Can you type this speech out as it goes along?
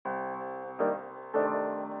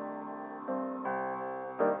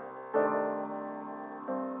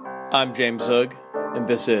I'm James Zug, and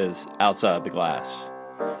this is Outside the Glass.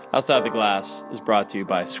 Outside the Glass is brought to you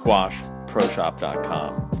by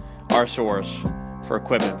SquashProShop.com, our source for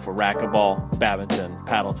equipment for racquetball, badminton,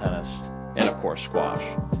 paddle tennis, and of course squash.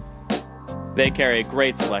 They carry a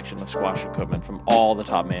great selection of squash equipment from all the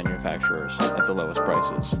top manufacturers at the lowest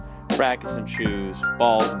prices. Rackets and shoes,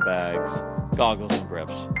 balls and bags, goggles and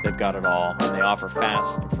grips. They've got it all, and they offer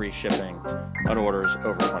fast and free shipping on orders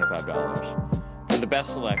over $25. For the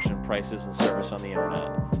best selection, prices, and service on the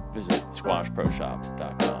internet, visit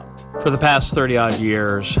SquashProShop.com. For the past 30-odd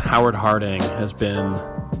years, Howard Harding has been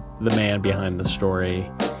the man behind the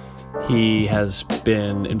story. He has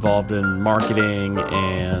been involved in marketing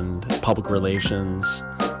and public relations,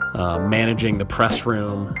 managing the press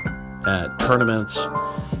room at tournaments,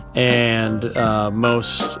 and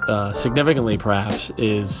most significantly, perhaps,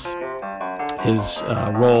 is his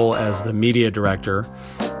role as the media director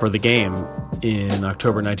for the game. In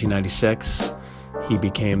October 1996, he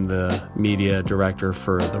became the media director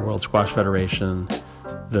for the World Squash Federation,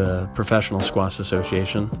 the Professional Squash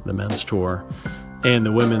Association, the men's tour, and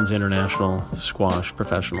the Women's International Squash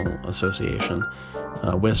Professional Association,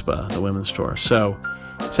 WISPA, the women's tour. So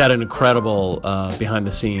he's had an incredible behind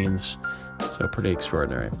the scenes, so pretty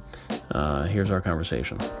extraordinary. Here's our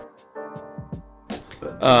conversation.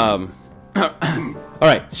 All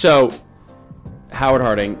right, so Howard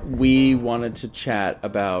Harding, we wanted to chat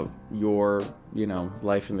about your,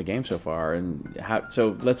 life in the game so far, and how.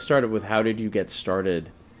 So let's start with how did you get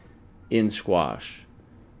started in squash?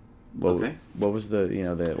 What was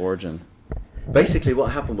the origin? Basically,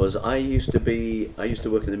 what happened was I used to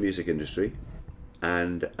work in the music industry,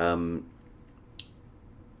 and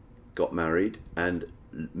got married and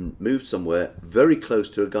moved somewhere very close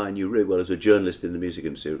to a guy I knew really well as a journalist in the music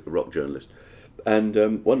industry, a rock journalist.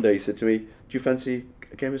 And one day he said to me, "Do you fancy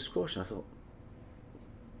a game of squash?" And I thought,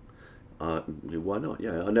 why not?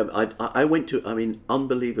 Yeah, I went to,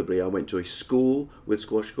 unbelievably, I went to a school with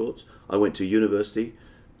squash courts. I went to university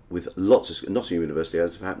with lots of, Nottingham University,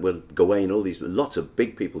 as in fact, with Gawain, lots of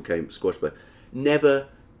big people came to squash, but never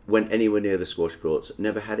went anywhere near the squash courts,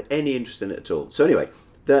 never had any interest in it at all. So anyway,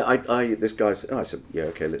 this guy said, I said, yeah,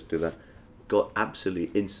 okay, let's do that. Got absolutely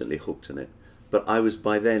instantly hooked on it. But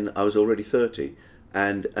by then I was already 30,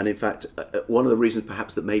 and in fact, one of the reasons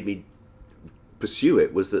perhaps that made me pursue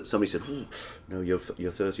it was that somebody said, "Oh, no, you're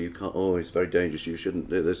 30, you can't. Oh, it's very dangerous. You shouldn't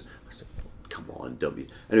do this." I said, "Come on, W."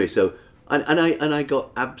 Anyway, so and I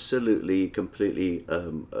got absolutely, completely,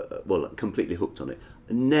 completely hooked on it.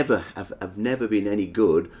 I've never been any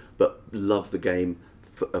good, but love the game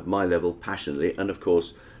at my level passionately, and of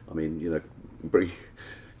course,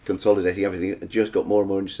 consolidating everything, just got more and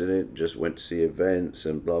more interested in it, just went to see events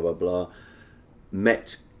and blah, blah, blah.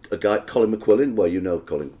 Met a guy, Colin McQuillan, well,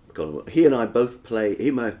 Colin. He and I both he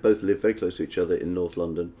and I both lived very close to each other in North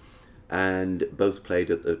London, and both played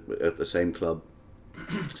at the same club.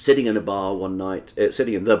 Sitting in the bar one night, he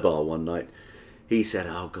said,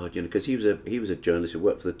 "Oh God," because he was a journalist who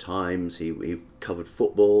worked for the Times. He covered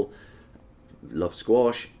football, loved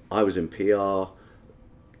squash. I was in PR,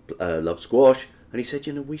 loved squash. And he said,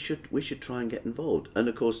 we should try and get involved. And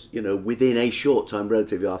of course, within a short time,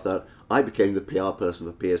 relatively after that, I became the PR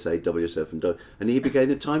person for PSA, WSF, and he became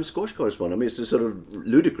the Times squash correspondent. It's just sort of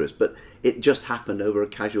ludicrous, but it just happened over a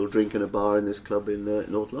casual drink in a bar in this club in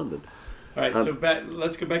North London. All right, so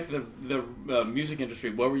let's go back to the music industry.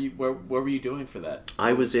 What were you doing for that?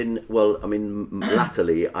 I was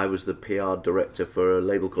latterly, I was the PR director for a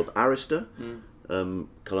label called Arista.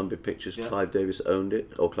 Columbia Pictures. Yeah. Clive Davis owned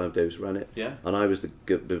it, or Clive Davis ran it. Yeah. And I was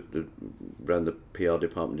ran the PR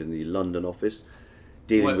department in the London office,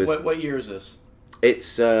 What year is this?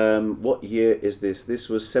 It's what year is this? This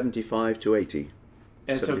was 75 to 80.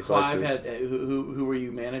 And so Clive had who were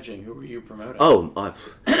you managing? Who were you promoting?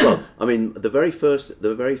 The very first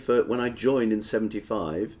when I joined in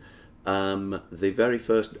 75, the very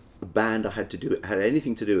first band I had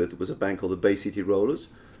anything to do with was a band called the Bay City Rollers.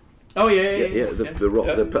 Oh yeah.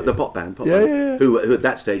 The pop band, who at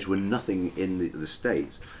that stage were nothing in the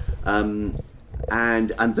States, and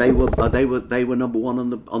they were number one on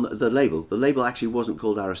the label. The label actually wasn't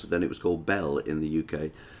called Arista then; it was called Bell in the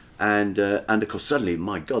UK, and of course suddenly,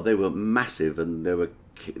 my God, they were massive, and there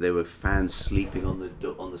were fans sleeping on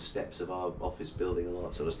the steps of our office building and all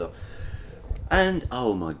that sort of stuff. And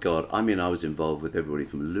oh my God, I was involved with everybody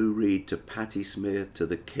from Lou Reed to Patti Smith to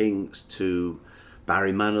the Kinks to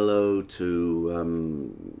Barry Manilow to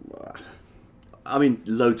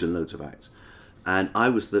loads and loads of acts, and I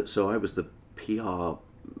was the PR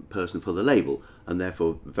person for the label, and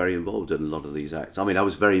therefore very involved in a lot of these acts. I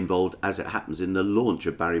was very involved, as it happens, in the launch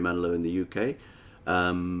of Barry Manilow in the UK,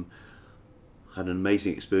 Had an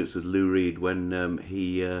amazing experience with Lou Reed when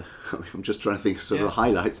he. I'm just trying to think of sort of the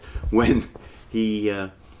highlights when he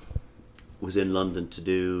was in London to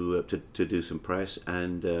do some press,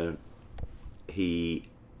 and he.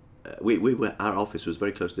 We were, our office was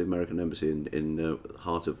very close to the American Embassy in the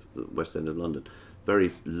heart of the West End of London.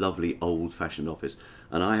 Very lovely old-fashioned office,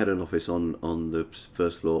 and I had an office on the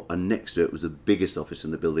first floor, and next to it was the biggest office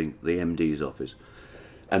in the building, the MD's office.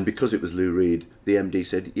 And because it was Lou Reed, the MD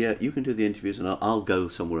said, "Yeah, you can do the interviews, and I'll go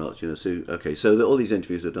somewhere else." So okay, so all these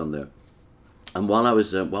interviews are done there. And while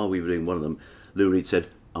we were doing one of them, Lou Reed said,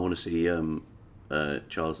 "I want to see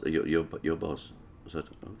Charles, your boss." I said,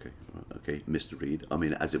 "Okay, Mr. Reed." I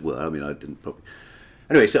mean, as it were. I mean, I didn't probably.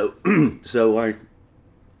 Anyway, so I,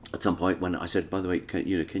 at some point when I said, "By the way, can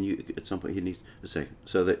you at some point he needs to say."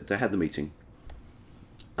 So they had the meeting.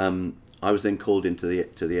 I was then called into the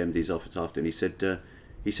MD's office after, and he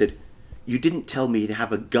said, "You didn't tell me to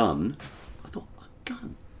have a gun." I thought, a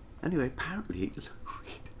gun? Anyway, apparently he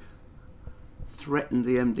threatened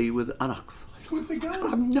the MD with a gun. I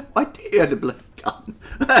have no idea he had a bloody gun.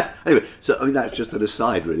 Anyway, so I mean that's just an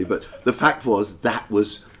aside, really. But the fact was that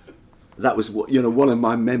was what one of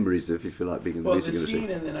my memories of, if you like, being in the music industry. Well,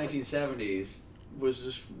 the scene in the 1970s was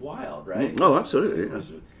just wild, right? Oh, absolutely.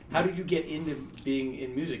 How did you get into being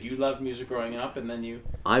in music? You loved music growing up, and then you.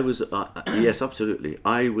 I was yes, absolutely.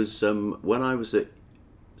 I was when I was at.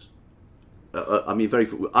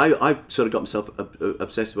 I sort of got myself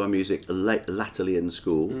obsessed with my music latterly in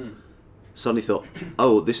school. Suddenly thought,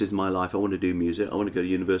 oh, this is my life. I want to do music. I want to go to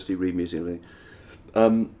university, read music, and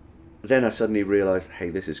everything. Then I suddenly realised, hey,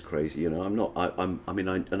 this is crazy. I'm not. I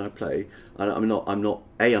play, and I'm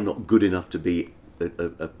not good enough to be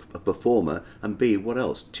a performer, and B, what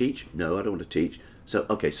else? Teach? No, I don't want to teach. So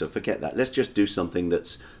forget that. Let's just do something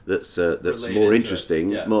that's more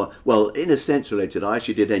interesting. More in a sense related. I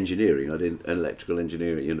actually did engineering. I did electrical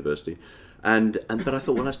engineering at university, but I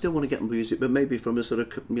thought, well, I still want to get into music, but maybe from a sort of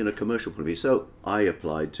commercial point of view. So I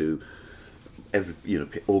applied to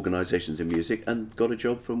organisations in music and got a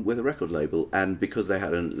job with a record label. And because they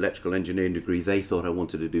had an electrical engineering degree, they thought I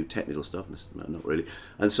wanted to do technical stuff. Not really.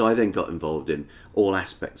 And so I then got involved in all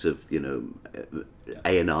aspects of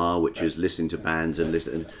A&R, which is listening to bands and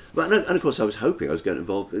listening. And of course, I was hoping I was getting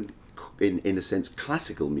involved in a sense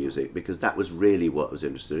classical music, because that was really what I was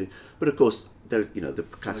interested in. But of course, the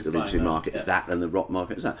classical industry market is that, and the rock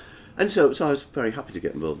market is that. And so I was very happy to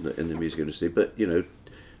get involved in the music industry. But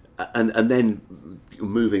and then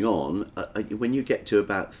moving on, when you get to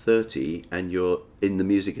about 30 and you're in the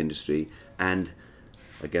music industry, and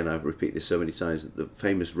again I've repeated this so many times, the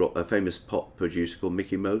famous pop producer called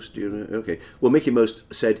Mickey Most, do you know? Okay, well, Mickey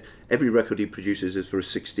Most said every record he produces is for a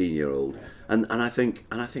 16-year-old, and I think,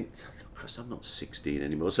 Christ, I'm not 16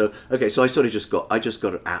 anymore. So so I sort of just got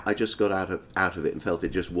out of it and felt it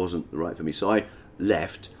just wasn't right for me. So I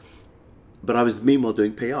left. But I was meanwhile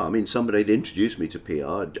doing PR. I mean, somebody had introduced me to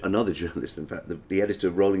PR. Another journalist, in fact, the editor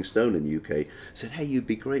of Rolling Stone in the UK, said, "Hey, you'd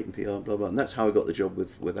be great in PR," blah blah. And that's how I got the job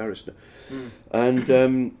with Arista.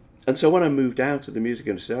 And so when I moved out of the music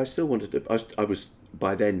industry, I still wanted to. I was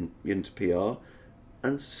by then into PR,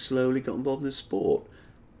 and slowly got involved in sport.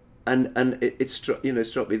 And it struck me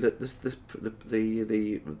that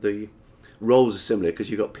the roles are similar, because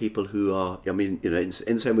you've got people who are, in the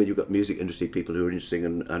same way you've got music industry people who are interesting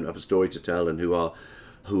and have a story to tell and who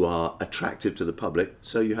are attractive to the public,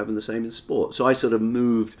 so you have the same in sport. So I sort of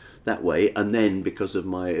moved that way, and then because of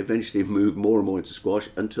eventually moved more and more into squash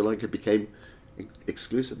until I became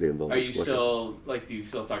exclusively involved in squash. Do you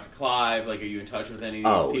still talk to Clive? Are you in touch with any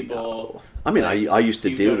of these people? No. I mean, I used to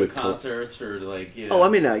deal with concerts or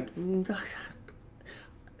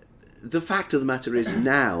the fact of the matter is,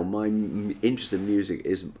 now my interest in music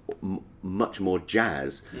is much more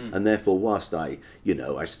jazz, and therefore, whilst I'm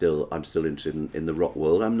still interested in the rock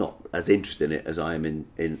world, I'm not as interested in it as I am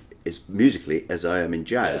in musically as I am in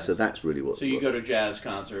jazz. Yes. So that's really what. So you go to jazz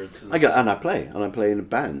concerts. I play in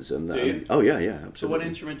bands. And do you? Oh yeah, absolutely. So what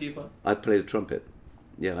instrument do you play? I play the trumpet.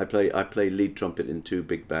 Yeah, I play lead trumpet in two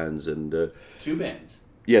big bands and. 2 bands.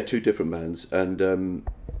 Yeah, 2 different bands, and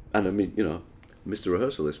I mean, missed the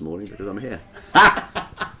rehearsal this morning because I'm here.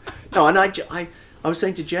 No, and I was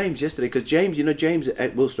saying to James yesterday, because James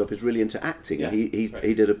at Wilstrop is really into acting, and he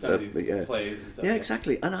did plays and stuff. Yeah,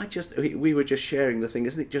 exactly. And we were just sharing the thing.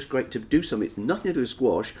 Isn't it just great to do something? It's nothing to do with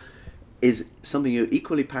squash. Is something you're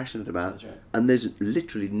equally passionate about. That's right. And there's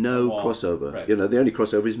literally no crossover. Right. The only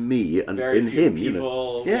crossover is me and very in few him.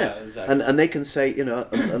 People, Yeah, exactly. And they can say,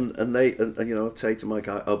 and they, I'll say to my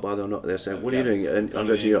guy, oh, by the way, not. They're saying, what are you doing? And I'm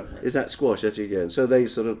going to, is that squash? Yeah. And so they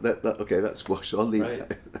sort of, okay, that's squash. So I'll leave.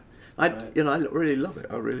 Right. I really love it.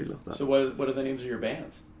 I really love that. So what are the names of your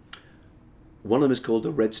bands? One of them is called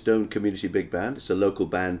the Redstone Community Big Band. It's a local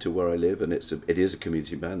band to where I live, and it is a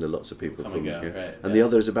community band. There are lots of people Come from and go, here. right, And the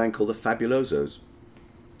other is a band called the Fabulosos.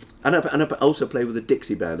 And I also play with the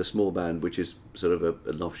Dixie Band, a small band, which is sort of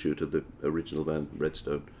an offshoot of the original band,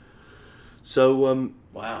 Redstone. So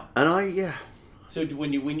wow. And So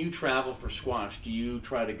when you travel for squash, do you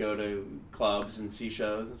try to go to clubs and see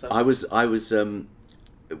shows and stuff? I was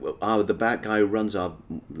the band guy who runs the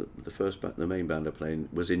main band I play in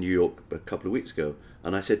was in New York a couple of weeks ago,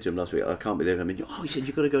 and I said to him last week, I can't be there. I mean, he said,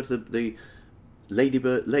 you've got to go to the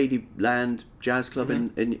Ladyland Jazz Club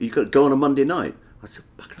and you got to go on a Monday night. I said,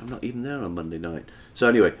 I'm not even there on Monday night. So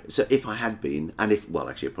anyway, if I had been, and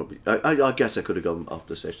I guess I could have gone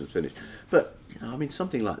after the session's finished. But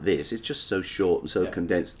something like this, it's just so short and so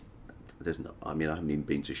condensed. There's no. I haven't even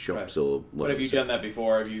been to shops or. But have you done that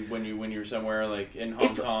before? Have you when you were somewhere like in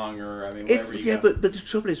Hong Kong or wherever you go? But the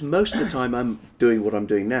trouble is, most of the time I'm doing what I'm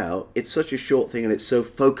doing now. It's such a short thing, and it's so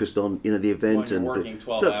focused on the event you're and working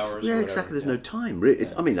 12 hours. Yeah, exactly. There's no time. Really.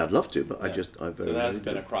 I'd love to, but so there hasn't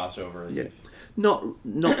been a crossover. Yeah. Not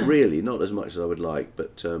really, not as much as I would like,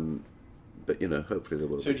 but hopefully there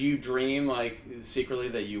will. So do you dream secretly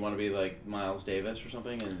that you want to be like Miles Davis or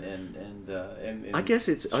something, and I guess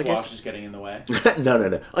squash is getting in the way?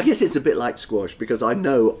 No. I guess it's a bit like squash, because I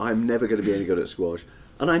know I'm never going to be any good at squash,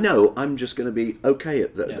 and I know I'm just going to be okay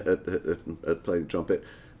at playing the trumpet,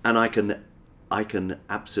 and I can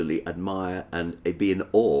absolutely admire and be in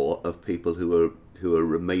awe of people who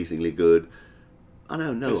are amazingly good. I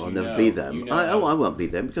don't know, I'll never be them. I won't be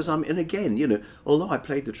them, because and again, although I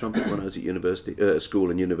played the trumpet when I was at university, school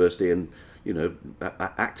and university, and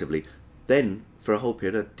actively, then for a whole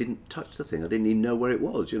period I didn't touch the thing. I didn't even know where it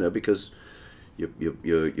was, because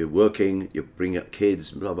you're working, you bring up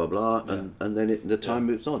kids, blah blah blah, and then the time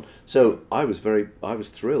moves on. So I was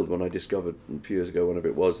thrilled when I discovered a few years ago, whenever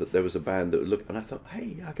it was, that there was a band that would look, and I thought,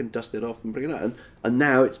 hey, I can dust it off and bring it out, and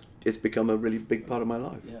now it's become a really big part of my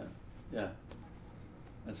life. Yeah.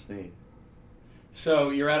 That's neat.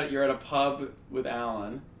 So you're at a pub with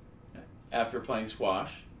Alan after playing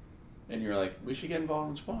squash, and you're like, we should get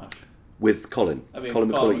involved in squash. With Colin.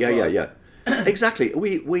 Colin McCullough. Yeah. Exactly.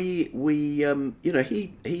 We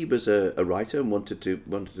he was a writer and wanted to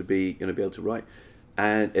be be able to write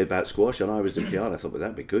and about squash, and I was the piano. I thought, well,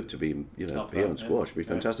 that'd be good to be piano squash. It'd be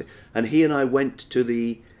fantastic. And he and I went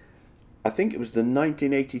to I think it was the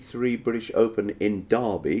 1983 British Open in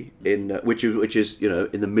Derby, which is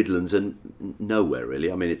in the Midlands and nowhere really.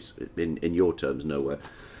 It's in your terms nowhere.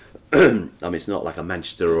 It's not like a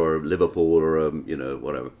Manchester or a Liverpool or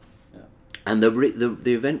whatever. Yeah. And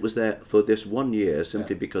the event was there for this 1 year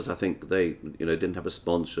simply because I think they didn't have a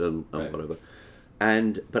sponsor and whatever.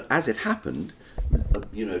 But as it happened,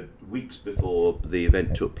 weeks before the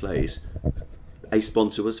event took place, a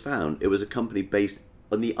sponsor was found. It was a company based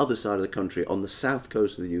on the other side of the country, on the south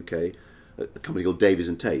coast of the UK, a company called Davies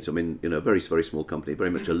and Tates. A very, very small company, very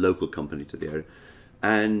much a local company to the area.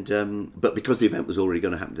 And but because the event was already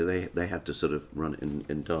going to happen, they had to sort of run it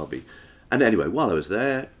in Derby. And anyway, while I was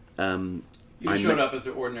there, you showed up as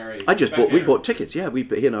an ordinary. We bought tickets. Yeah,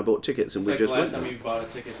 he and I bought tickets, and it's we just went. Last time you bought a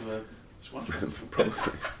ticket to a squash match.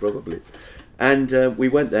 Probably. And we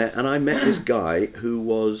went there, and I met this guy who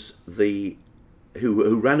was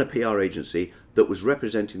who ran a PR agency that was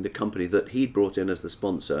representing the company that he'd brought in as the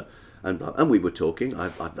sponsor, and we were talking.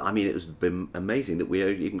 It was been amazing that we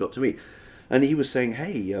even got to meet. And he was saying,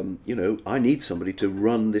 hey, I need somebody to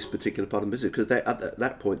run this particular part of the business, because at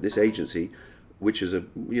that point this agency, which is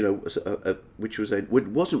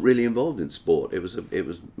wasn't really involved in sport. It was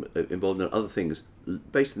involved in other things,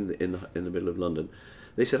 based in the middle of London.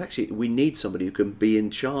 They said, actually, we need somebody who can be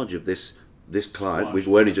in charge of this client. Squash. We've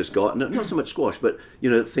only just got not so much squash, but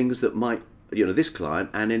things that might. This client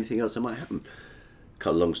and anything else that might happen.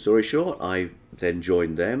 Cut a long story short, I then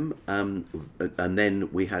joined them, and then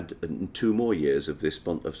we had 2 more years of this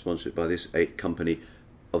sponsorship by this company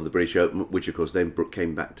of the British Open, which of course then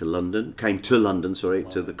came to London,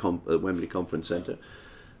 to the Wembley Conference Centre,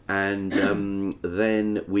 and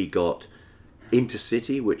then we got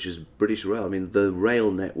Intercity, which is British Rail. The rail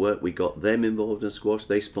network, we got them involved in squash.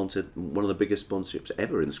 They sponsored one of the biggest sponsorships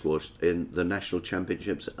ever in squash, in the national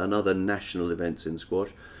championships and other national events in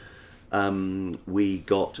squash. We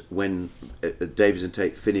got, when Davies and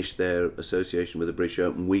Tate finished their association with the British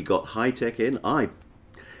Open, we got High Tech in. I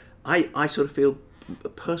sort of feel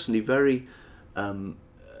personally very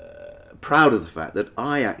proud of the fact that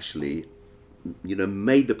I actually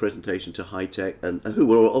made the presentation to High Tech, and who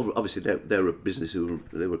were obviously they're a business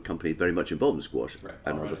they were a company very much involved in squash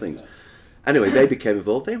and other things, Anyway, they became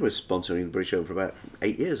involved. They were sponsoring the British Open for about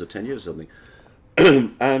 8 years or 10 years or something,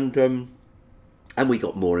 and we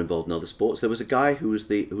got more involved in other sports. There was a guy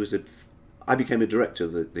I became a director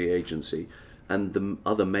of the agency, and the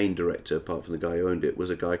other main director, apart from the guy who owned it, was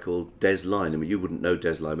a guy called Des Line. I mean, you wouldn't know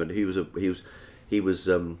Des Line, but he was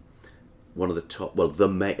one of the top. Well,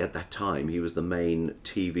 at that time, he was the main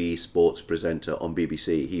TV sports presenter on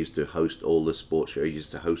BBC. He used to host all the sports shows. He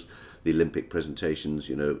used to host the Olympic presentations,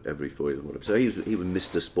 every 4 years or whatever. So he was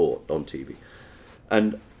Mr. Sport on TV,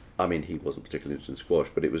 and I mean, he wasn't particularly interested in squash,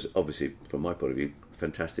 but it was obviously, from my point of view,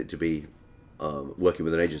 fantastic to be working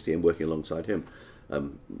with an agency and working alongside him.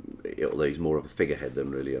 Although he's more of a figurehead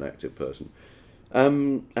than really an active person.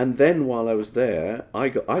 And then while I was there, I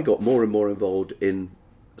got more and more involved in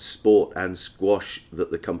sport and squash that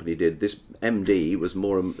the company did. This MD was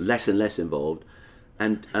less and less involved,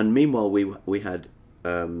 and meanwhile we had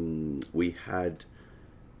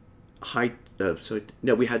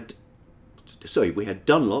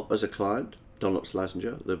Dunlop as a client, Dunlop's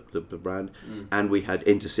Slazenger, the brand, and we had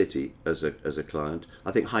Intercity as a client.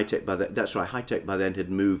 I think High-Tech by then, that's right, High-Tech by then had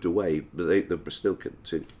moved away, but they were still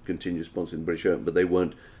continue sponsoring the British Open, but they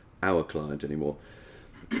weren't our client anymore.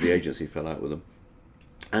 The agency fell out with them.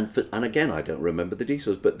 And again, I don't remember the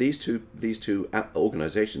details, but these two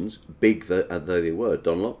organisations, big though they were,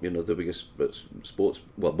 Dunlop, the biggest sports,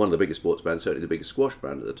 well, one of the biggest sports brands, certainly the biggest squash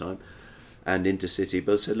brand at the time, and Intercity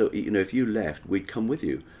both said, look, if you left, we'd come with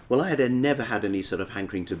you. Well, I had never had any sort of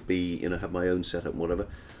hankering to be, have my own setup and whatever.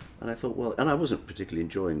 And I thought, well, and I wasn't particularly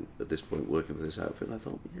enjoying at this point working for this outfit. And I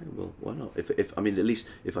thought, yeah, well, why not? If at least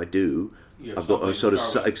if I do, I've got a sort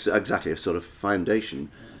of exactly a sort of foundation.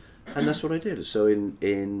 Yeah. And that's what I did. So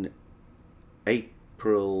in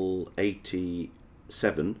April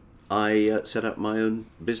 '87, I set up my own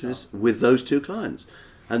business with those two clients.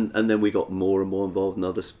 And then we got more and more involved in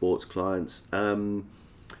other sports clients.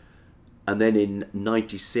 And then in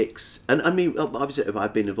 '96, and I mean, obviously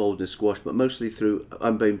I've been involved in squash, but mostly through,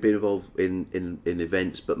 I've been involved in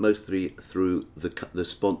events, but mostly through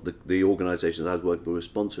the organisations I was working for were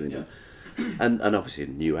sponsoring them. And obviously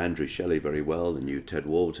knew Andrew Shelley very well, and knew Ted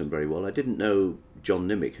Warburton very well. I didn't know John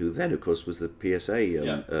Nimmick, who then, of course, was the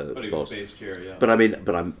PSA but he boss. was based here, yeah. But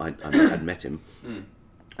I'd met him.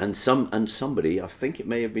 And somebody, I think it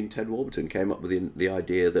may have been Ted Warburton, came up with the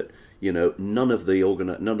idea that none of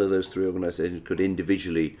those three organisations could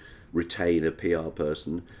individually retain a PR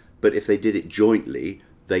person, but if they did it jointly,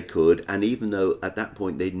 they could. And even though at that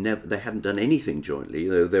point they hadn't done anything jointly,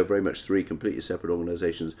 they're very much three completely separate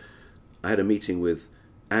organisations. I had a meeting with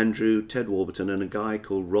Andrew, Ted Warburton, and a guy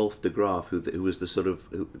called Rolf de Graaf, who was the sort of...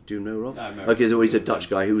 do you know Rolf? I remember. Okay, so he's a Dutch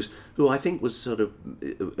guy who I think was sort of...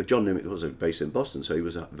 John Nimmick was based in Boston, so he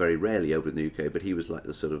was very rarely over in the UK, but he was like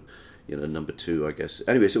the sort of, number two, I guess.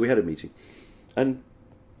 Anyway, so we had a meeting. And,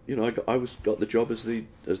 I got the job as the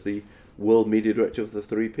world media director of the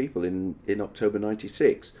three people in October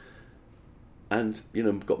 '96. And,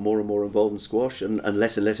 got more and more involved in squash and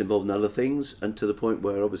less involved in other things, and to the point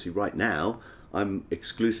where, obviously, right now, I'm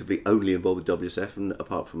exclusively only involved with WSF, and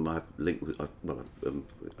apart from my link with, I'm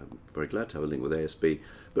very glad to have a link with ASB,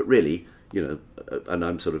 but really, and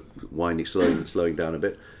I'm sort of slowing down a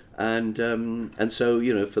bit, and so,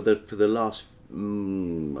 for the last, I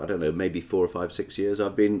don't know, maybe 4 or 5, 6 years,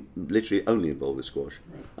 I've been literally only involved with squash,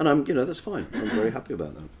 and I'm, that's fine. I'm very happy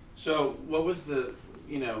about that. So, what was the,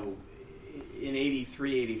 in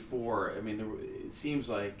 '83, '84, I mean, it seems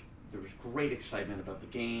like there was great excitement about the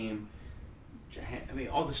game. I mean,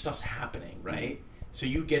 all this stuff's happening, right? So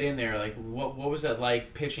you get in there, like, what was that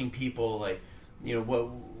like? Pitching people, like,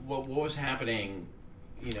 what was happening?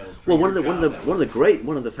 Well, one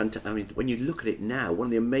of the fantastic. I mean, when you look at it now, one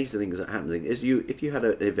of the amazing things that happens is if you had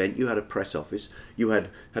an event, you had a press office, you had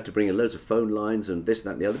to bring in loads of phone lines and this,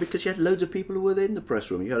 that, and the other, because you had loads of people who were in the press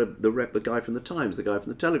room. You had the guy from the Times, the guy from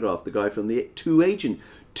the Telegraph, the guy from the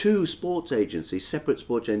two sports agencies, separate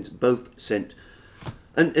sports agencies, both sent,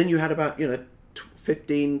 and you had about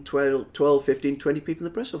 15, 12, 15, 20 people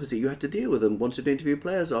in the press office that you had to deal with and wanted to interview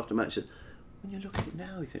players after matches. When you look at it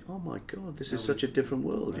now, you think, oh my God, this is such a different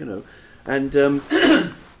world, And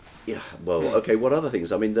okay, what other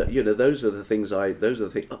things? I mean, those are the things.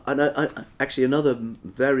 And I actually, another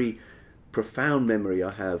very profound memory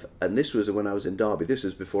I have, and this was when I was in Derby. This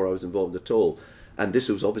is before I was involved at all. And this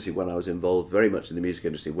was obviously when I was involved very much in the music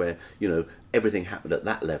industry, where everything happened at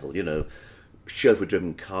that level.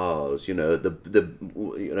 Chauffeur-driven cars,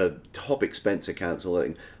 the top expense accounts, all that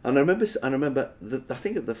thing. And I remember, I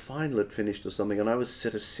think the final had finished or something, and I was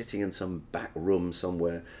sort of sitting in some back room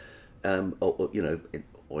somewhere,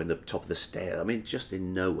 or in the top of the stair. I mean, just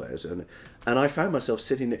in nowhere. And I found myself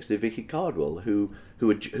sitting next to Vicky Cardwell,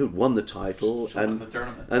 who'd won the title won the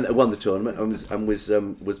tournament. and won the tournament and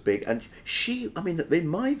was big. And she, I mean, in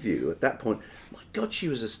my view, at that point, my God, she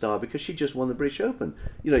was a star because she just won the British Open.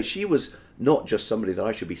 You know, she was not just somebody that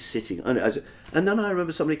I should be sitting. And then I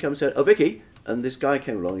remember somebody came and said, "Oh, Vicky," and this guy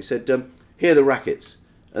came along. He said, "Here are the rackets."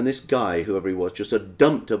 And this guy, whoever he was, just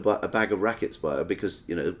dumped a bag of rackets by her because,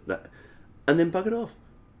 you know, that, and then buggered off.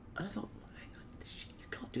 And I thought, hang on, you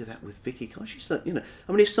can't do that with Vicky, can't she? Like, you know,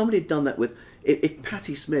 I mean, if somebody had done that with, if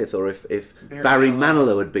Patti Smith or if Barry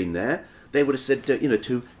Manilow had been there, they would have said, you know,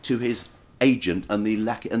 to his agent and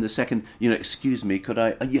the second, you know, "Excuse me, could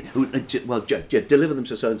I, deliver them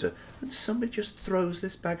to so and so." And somebody just throws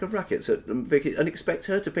this bag of rackets at Vicky and expects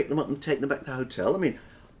her to pick them up and take them back to the hotel. I mean,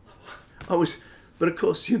 but of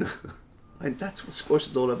course, you know, that's what squash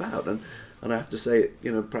is all about, and I have to say,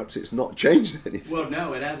 you know, perhaps it's not changed anything. Well,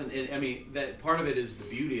 no, it hasn't. I mean, that part of it is the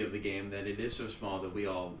beauty of the game, that it is so small that we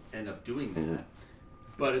all end up doing that. Mm-hmm.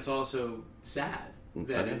 But it's also sad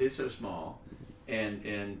that it is so small, and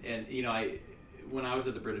you know, when I was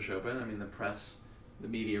at the British Open, I mean, the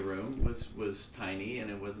media room was tiny,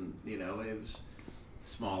 and it wasn't, you know, it was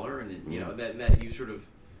smaller, and you know that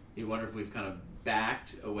you wonder if we've kind of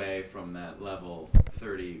backed away from that level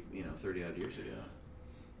 30 odd years ago.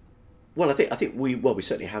 Well, I think we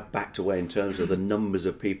certainly have backed away in terms of the numbers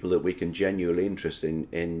of people that we can genuinely interest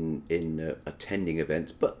in attending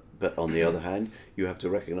events. But on the other hand, you have to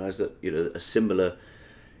recognise that, you know, a similar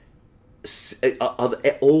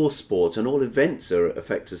all sports and all events are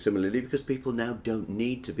affected similarly because people now don't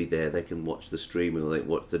need to be there. They can watch the streaming, or they can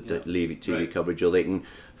watch the TV coverage, or they can,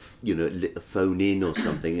 you know, phone in or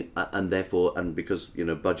something, and therefore, and because, you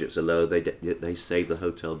know, budgets are low, they save the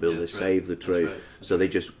hotel bill, they save the trade, so they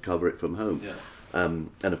just cover it from home. Yeah.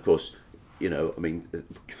 And of course, you know, I mean,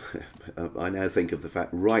 I now think of the fact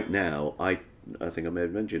right now, I think I may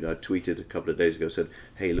have mentioned, I tweeted a couple of days ago, said,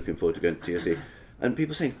 "Hey, looking forward to going to TSC," and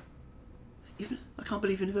people saying, "I can't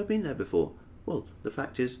believe you've never been there before." Well, the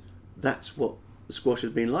fact is, that's what the squash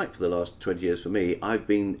has been like for the last 20 years for me. I've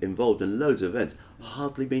been involved in loads of events,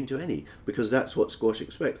 hardly been to any, because that's what squash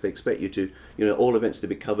expects. They expect you to, you know, all events to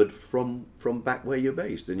be covered from back where you're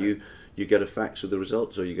based, and you get a fax with the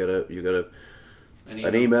results, or you get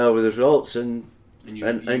an email with the results, and you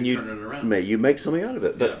turn it around. You make something out of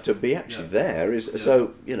it. But to be actually there is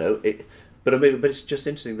so, you know, it. But I mean, but it's just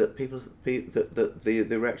interesting that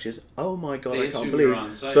the reaction is, "Oh my God, I can't believe."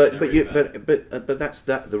 But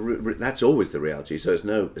that's always the reality. So it's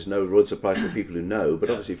no real surprise for people who know. But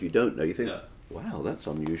obviously, if you don't know, you think, "Wow, that's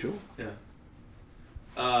unusual." Yeah.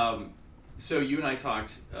 So you and I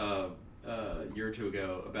talked a year or two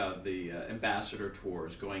ago about the ambassador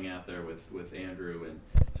tours, going out there with Andrew, and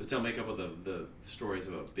so tell me a couple of the stories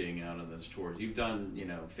about being out on those tours. You've done, you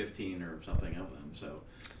know, 15 or something of them, so.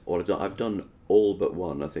 Well, I've done all but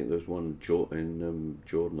one. I think there's one in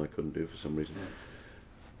Jordan I couldn't do for some reason.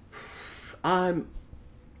 Yeah.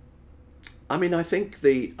 I mean, I think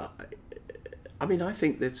that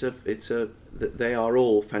they are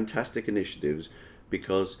all fantastic initiatives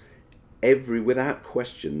because without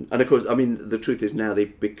question, and of course, I mean, the truth is now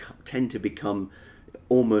they tend to become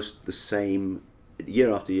almost the same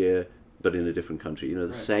year after year, but in a different country. You know,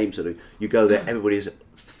 the same sort of. You go there, everybody is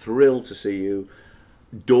thrilled to see you.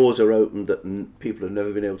 Doors are opened that people have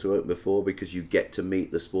never been able to open before because you get to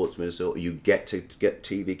meet the sports minister, or you get to get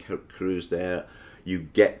TV crews there. You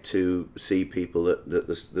get to see people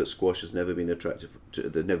that squash has never been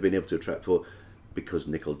they've never been able to attract for, because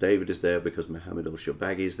Nicol David is there, because Mohammed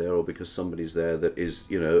Al-Shabaghi is there, or because somebody's there that is,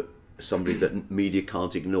 you know, somebody that media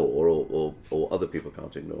can't ignore, or other people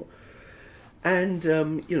can't ignore. And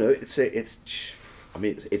you know, it's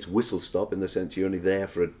whistle stop in the sense you're only there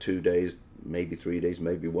for 2 days, maybe 3 days,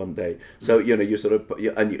 maybe 1 day. So, you know,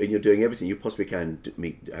 and you're doing everything you possibly can,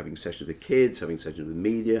 having sessions with kids, having sessions with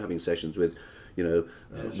media, having sessions with, you know,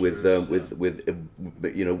 with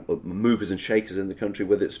you know, movers and shakers in the country,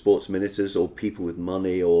 whether it's sports ministers or people with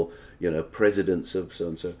money, or, you know, presidents of so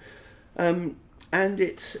and so. And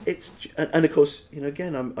it's and of course, you know,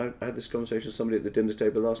 again, I had this conversation with somebody at the dinner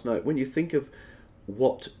table last night. When you think of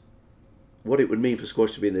what it would mean for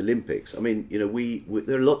squash to be in the Olympics, I mean, you know, we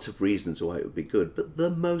there are lots of reasons why it would be good, but the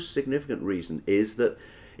most significant reason is that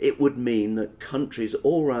it would mean that countries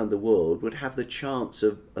all around the world would have the chance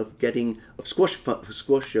of squash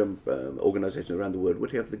organisations around the world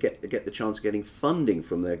would have get the chance of getting funding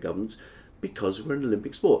from their governments, because we're an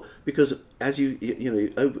Olympic sport. Because as you know,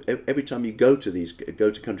 every time you go to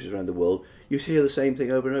countries around the world, you hear the same thing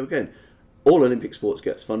over and over again. All Olympic sports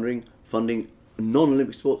gets funding.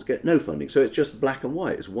 non-Olympic sports get no funding. So it's just black and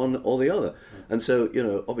white. It's one or the other. And so,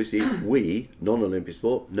 obviously we, non-Olympic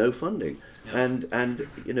sport, no funding. Yeah. And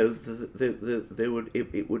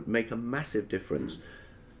it would make a massive difference.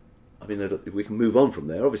 I mean, we can move on from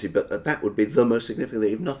there, obviously, but that would be the most significant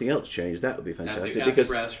thing. If nothing else changed, that would be fantastic. Because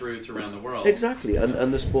grassroots around the world. Exactly,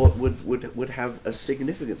 and the sport would have a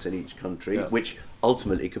significance in each country, which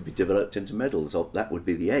ultimately could be developed into medals. That would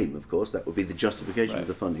be the aim, of course. That would be the justification of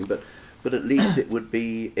the funding. But at least it would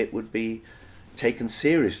be taken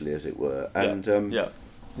seriously, as it were. And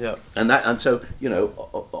so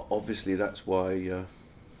obviously that's why.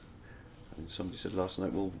 Somebody said last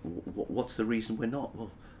night, well, what's the reason we're not? Well,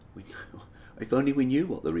 if only we knew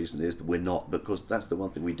what the reason is that we're not, because that's the one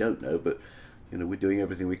thing we don't know. But we're doing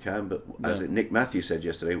everything we can. But as Nick Matthews said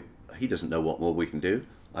yesterday, he doesn't know what more we can do.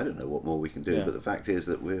 I don't know what more we can do. But the fact is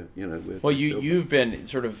that we're. Well, you've been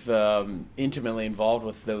sort of intimately involved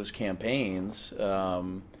with those campaigns,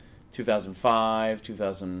 2005,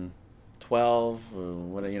 2012.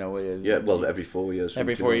 Well, every 4 years.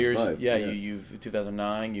 Every 4 years. Yeah. You've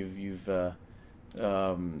 2009. You've.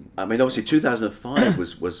 I mean, obviously, 2005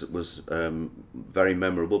 was very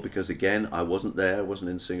memorable because again, I wasn't there. I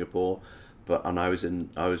wasn't in Singapore, and I was in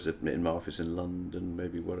my office in London,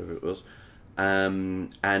 maybe whatever it was.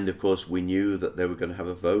 And of course, we knew that they were going to have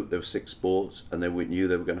a vote. There were 6 sports, and then we knew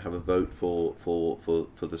they were going to have a vote for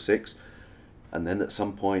the 6. And then at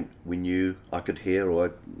some point, we knew I could hear,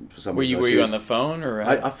 or for some. Were you on the phone, or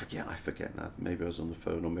I forget now. Maybe I was on the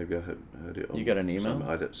phone, or maybe I heard it. You got an email,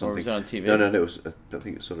 or was it on TV? No. It was. I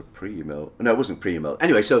think it's sort of pre-email. No, it wasn't pre-email.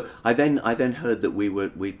 Anyway, so I then heard that we were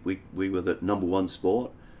the number 1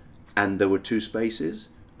 sport, and there were 2 spaces,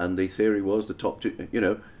 and the theory was the top 2.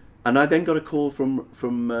 And I then got a call from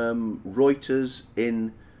Reuters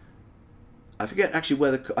in. I forget actually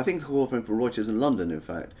where I think the call from Reuters in London, in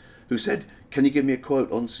fact, who said, "Can you give me a quote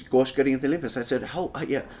on squash getting into the Olympics?" I said,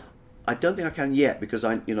 "Yeah, I don't think I can yet because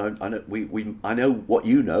I know I know what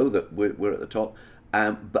you know, that we're at the top,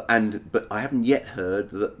 but I haven't yet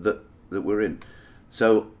heard that we're in.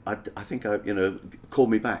 So I think call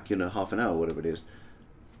me back, half an hour, whatever it is,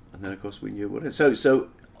 and then of course we knew what it is. So."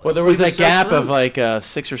 Well, there was that gap of like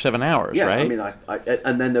 6 or 7 hours, right? I mean,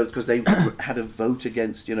 and then there was because they had a vote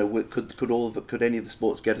against, could any of the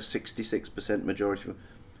sports get a 66% majority?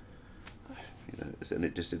 And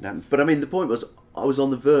it just didn't happen. But I mean, the point was, I was on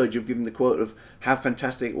the verge of giving the quote of how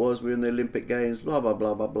fantastic it was. We were in the Olympic Games, blah blah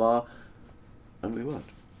blah blah blah, and we weren't.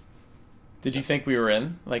 Did you think we were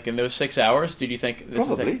in, like in those 6 hours? Did you think this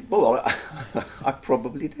probably? Is like... Well, I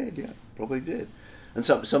probably did. Yeah, probably did. And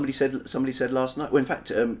somebody said last night. Well, in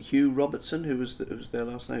fact, Hugh Robertson, who was there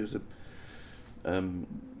last night, was I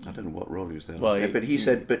don't know what role he was there. Well, but he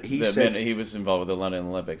said he was involved with the London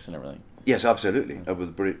Olympics and everything. Yes, absolutely,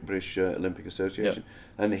 with the British Olympic Association,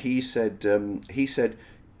 and he said,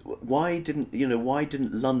 why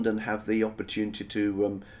didn't London have the opportunity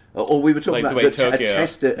to? Or we were talking like about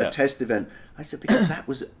a test event. I said because it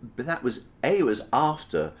was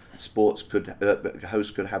after sports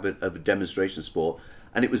hosts could have a demonstration sport,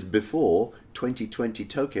 and it was before 2020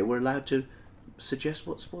 Tokyo were allowed to suggest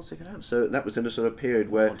what sports they could have. So that was in a sort of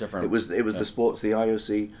period where it was the sports the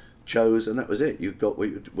IOC chose, and that was it. You got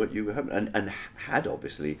what you were having, and had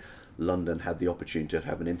obviously London had the opportunity to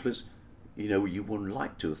have an influence. You wouldn't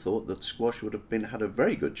like to have thought that squash would have had a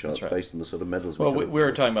very good chance based on the sort of medals. Well, we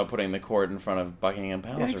were talking about putting the court in front of Buckingham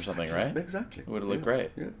Palace or something, right? Exactly. It would have looked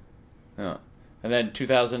great. Yeah. And then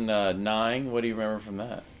 2009, what do you remember from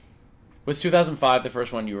that? Was 2005 the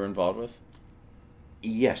first one you were involved with?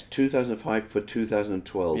 Yes, 2005 for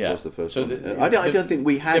 2012 was the first one. I don't think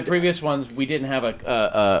we had... The previous ones, we didn't have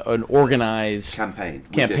an organized...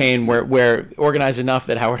 campaign where organized enough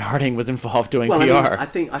that Howard Harding was involved doing PR. I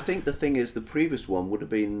think the thing is, the previous one would have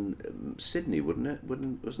been Sydney, wouldn't it?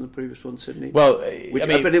 Wasn't the previous one Sydney? Well,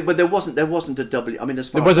 but there wasn't a W... I mean, as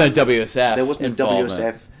far there wasn't a WSF There wasn't a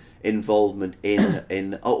WSF involvement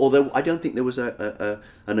in although I don't think there was an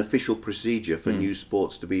official procedure for new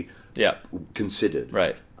sports to be considered.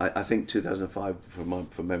 Right. I think 2005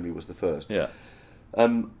 from memory was the first. Yeah.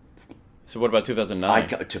 So what about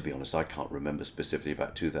 2009? To be honest, I can't remember specifically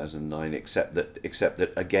about 2009, except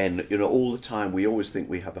that again, all the time we always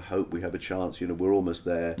think we have a hope, we have a chance, we're almost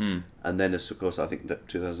there, and then of course I think that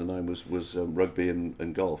 2009 was rugby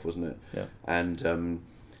and golf, wasn't it? Yeah.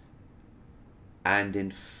 And in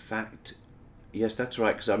fact, yes, that's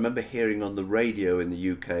right, because I remember hearing on the radio in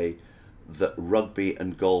the UK that rugby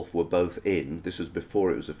and golf were both in. This was before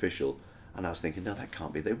it was official. And I was thinking, no, that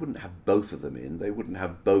can't be. They wouldn't have both of them in. They wouldn't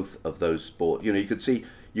have both of those sports. You could see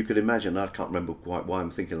you could imagine. I can't remember quite why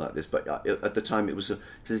I'm thinking like this, but at the time it was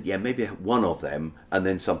maybe one of them, and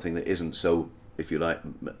then something that isn't so, if you like,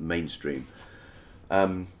 mainstream.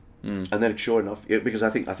 And then, sure enough, because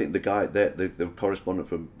I think the guy, the correspondent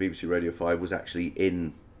from BBC Radio 5 was actually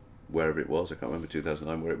in wherever it was. I can't remember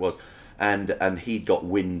 2009 where it was, and he got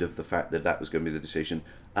wind of the fact that was going to be the decision.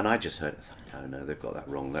 And I just heard, I thought, no, they've got that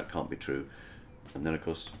wrong. That can't be true. And then, of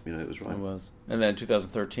course, it was right. It was. And then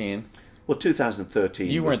 2013. Well, 2013.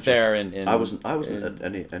 You weren't there in I wasn't at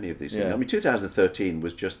any of these things. I mean, 2013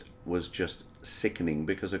 was just sickening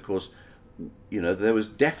because, of course, there was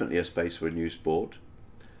definitely a space for a new sport.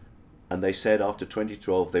 And they said after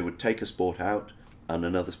 2012 they would take a sport out and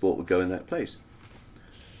another sport would go in that place.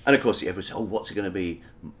 And of course everyone said, what's it going to be?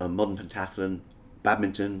 A modern pentathlon,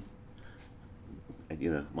 badminton,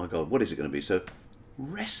 and my God, what is it going to be? So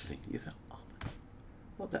wrestling, you thought, oh my God,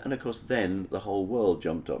 what that? And of course then the whole world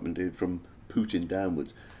jumped up and did from Putin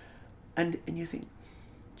downwards. And you think, it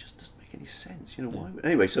just doesn't make any sense, why?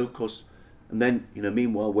 Anyway, so of course, and then,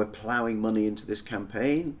 meanwhile we're ploughing money into this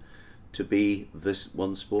campaign to be this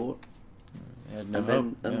one sport.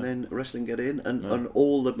 Then wrestling get in, and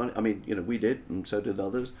all the money. I mean, we did, and so did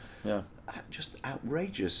others. Yeah, just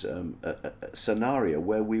outrageous scenario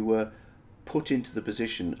where we were put into the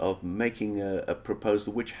position of making a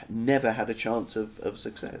proposal which never had a chance of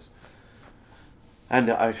success. And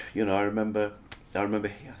I remember. I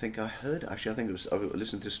think I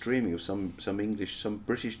listened to streaming of some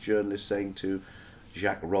British journalist saying to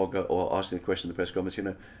Jacques Rogge, or asking a question in the press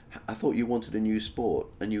conference, I thought you wanted a new sport,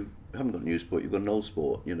 and you haven't got a new sport, you've got an old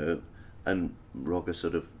sport, and Rogge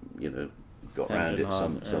sort of, got around it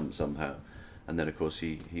somehow, and then of course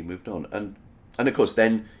he moved on, and of course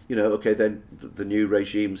then, then the new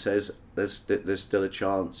regime says there's still a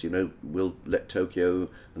chance, we'll let Tokyo,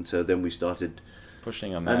 and so then we started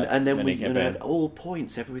pushing on that, and then we, at all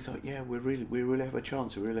points, everybody thought, yeah, we really have a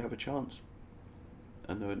chance,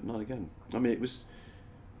 and no, not again. I mean, it was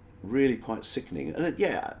really quite sickening, and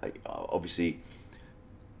obviously,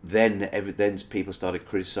 then people started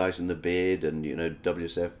criticising the bid, and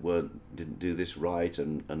WSF didn't do this right,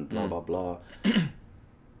 and blah blah blah.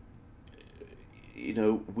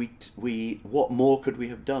 We what more could we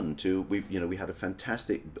have done to we had a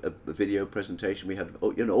fantastic video presentation. We had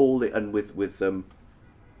all the, and with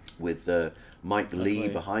Mike Lee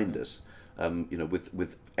behind us.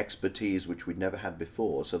 With expertise which we'd never had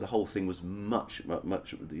before, so the whole thing was much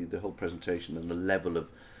the whole presentation and the level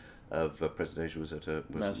of presentation was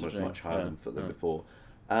much higher than before,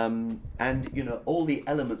 and all the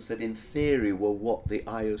elements that in theory were what the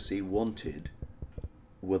IOC wanted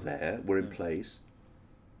were in place,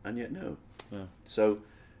 and yet no. So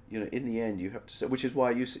in the end you have to say, which is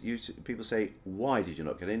why people say, why did you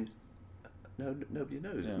not get in? No, nobody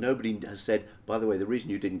knows. Yeah. Nobody has said, by the way, the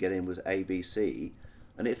reason you didn't get in was A, B, C.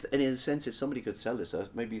 And in a sense, if somebody could sell this,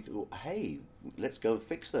 maybe, hey, let's go and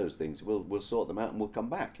fix those things. We'll sort them out and we'll come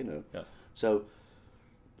back. Yeah. So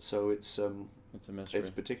it's a mystery.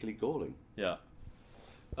 It's particularly galling. Yeah.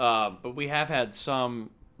 But we have had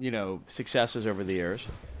some, successes over the years.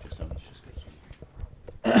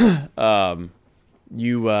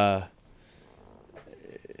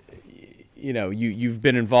 You've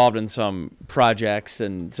been involved in some projects,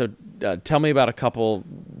 and so tell me about a couple,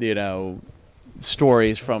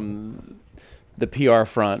 stories from the PR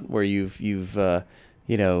front where you've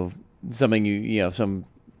something some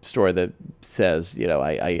story that says,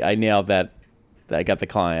 I nailed that, I got the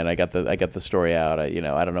client, I got the story out. I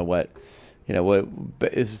don't know what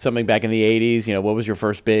is something back in the 80s. What was your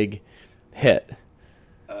first big hit?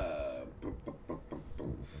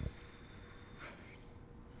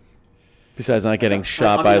 Besides not getting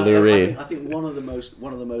shot by Lou Reed. I think one of the most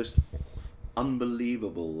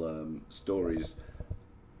unbelievable stories,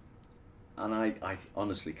 and I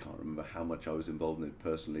honestly can't remember how much I was involved in it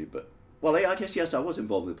personally, but I guess yes, I was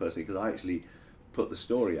involved in it personally because I actually put the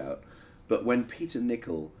story out. But when Peter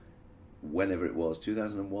Nicol, whenever it was,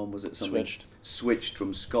 2001 was it something? Switched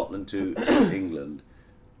from Scotland to England,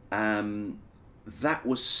 that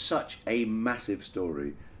was such a massive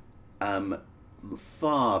story.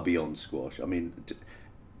 Far beyond squash. I mean,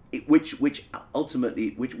 which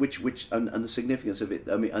ultimately, and the significance of it.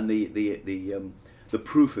 I mean, and the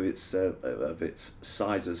proof of its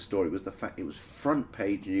size as story was the fact it was front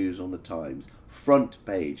page news on the Times, front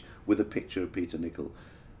page with a picture of Peter Nicol.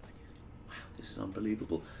 Wow, this is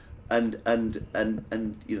unbelievable. And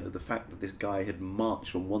the fact that this guy had marched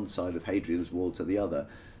from one side of Hadrian's Wall to the other,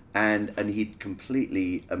 and he'd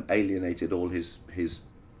completely alienated all his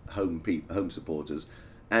home supporters,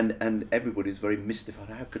 and everybody's very mystified.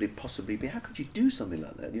 How could it possibly be? How could you do something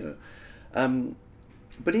like that?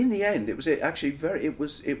 But in the end, it was actually it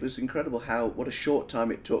was incredible what a short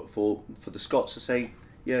time it took for the Scots to say,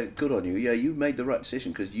 yeah, good on you. Yeah, you made the right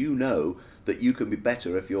decision because you know that you can be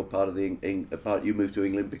better if you're part of you move to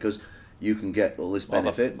England because you can get all this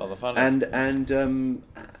benefit all the funding. and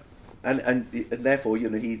therefore he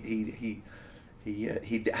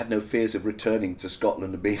had no fears of returning to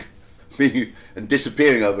Scotland and being and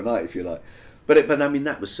disappearing overnight, if you like. But I mean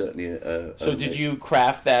that was certainly So did you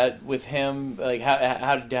craft that with him? Like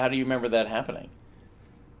how do you remember that happening?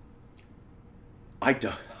 I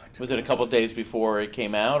don't. Was it a couple of days before it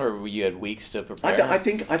came out, or you had weeks to prepare? I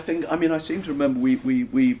think. I mean, I seem to remember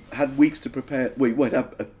we had weeks to prepare. We went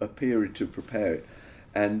up a period to prepare it,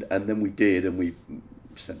 and then we did, and we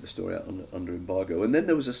sent the story out under embargo. And then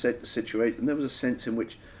there was a situation, and there was a sense in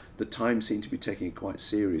which the Times seemed to be taking it quite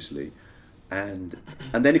seriously, and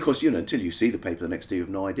then of course until you see the paper the next day, you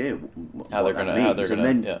have no idea how they're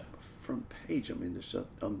going to. Front page. I mean, it's just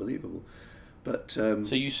unbelievable. But so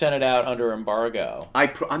you sent it out under embargo. I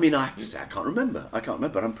have to say I can't remember.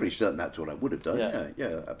 But I'm pretty certain that's what I would have done.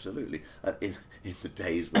 Yeah, absolutely. In the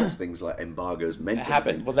days when things like embargoes meant it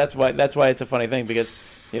happened. Well, that's why it's a funny thing because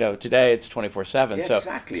today it's 24/7. Yeah, so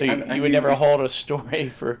exactly. So you would never hold a story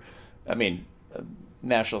for,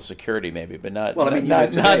 national security maybe, but not. Well,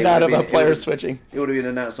 not about player switching. It would have been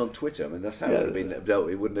announced on Twitter. I mean, that's how it would have been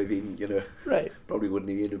dealt. It wouldn't have even right. Probably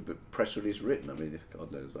wouldn't have even a press release written. I mean,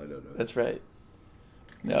 God knows, I don't know. That's right.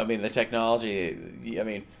 No, I mean the technology. I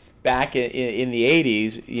mean, back in the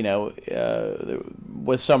 80s, there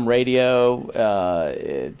was some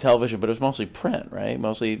radio, television, but it was mostly print, right?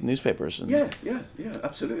 Mostly newspapers. Yeah,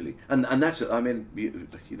 absolutely. And that's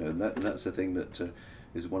that's the thing that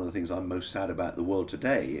is one of the things I'm most sad about the world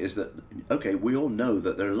today is that we all know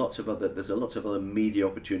that there's lots of other media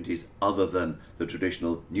opportunities other than the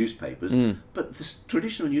traditional newspapers, but the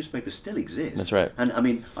traditional newspapers still exist. That's right. And I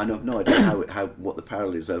mean, I have no idea what the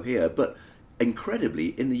parallel is over here, but incredibly,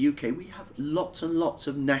 in the UK, we have lots and lots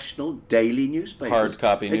of national daily newspapers. Hard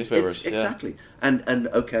copy newspapers. Exactly. And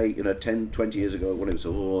 10, 20 years ago, when it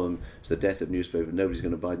was, it's the death of newspapers, nobody's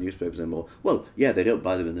going to buy newspapers anymore. Well, yeah, they don't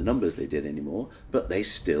buy them in the numbers they did anymore, but they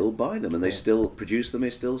still buy them, and they still produce them,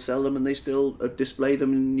 they still sell them, and they still display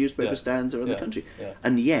them in newspaper stands around the country. Yeah.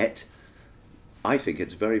 And yet, I think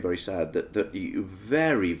it's very, very sad that you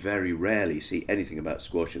very, very rarely see anything about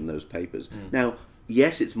squash in those papers. Now,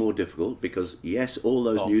 yes, it's more difficult because, yes, all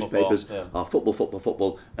those newspapers are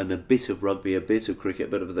football, and a bit of rugby, a bit of cricket, a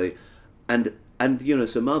bit of and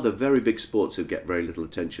some other very big sports who get very little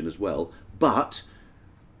attention as well. But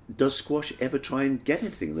does squash ever try and get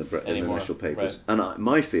anything in the national papers? Right. And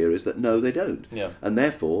my fear is that no, they don't. Yeah. And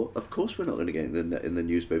therefore, of course, we're not going to get it in the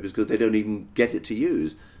newspapers because they don't even get it to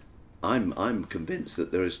use. I'm convinced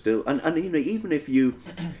that there is still and even if you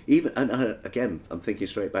again I'm thinking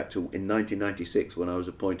straight back to in 1996 when I was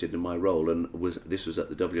appointed in my role and this was at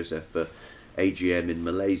the WSF AGM in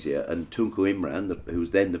Malaysia, and Tunku Imran, who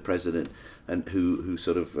was then the president, and who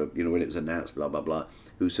sort of when it was announced blah blah blah,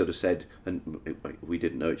 who sort of said, and we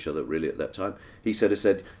didn't know each other really at that time, he said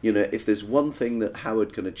if there's one thing that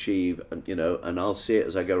Howard can achieve, and I'll see it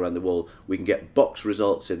as I go around the world, we can get box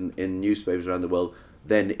results in newspapers around the world,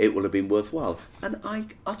 then it will have been worthwhile. And I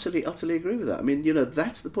utterly agree with that. I mean,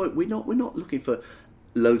 that's the point. We're not looking for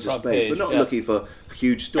loads of space. We're not looking for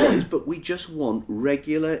huge stories, but we just want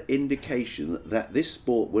regular indication that this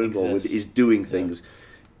sport we're involved with is doing things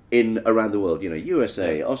around the world.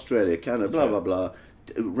 USA, Australia, Canada, blah blah blah.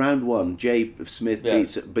 Round 1, J. Smith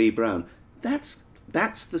beats B. Brown. That's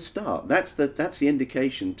the start. That's the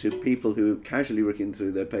indication to people who are casually looking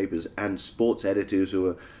through their papers and sports editors who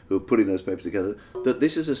are putting those papers together that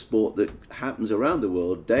this is a sport that happens around the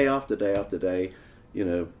world day after day after day,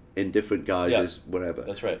 in different guises, wherever.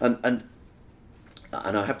 That's right. And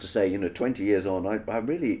I have to say, 20 years on, I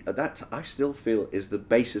really I still feel is the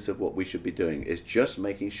basis of what we should be doing is just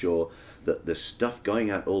making sure that there's stuff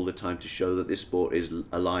going out all the time to show that this sport is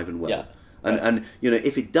alive and well. Yeah. And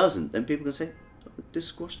if it doesn't, then people can say, does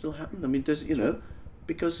squash still happen? I mean, does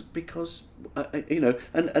because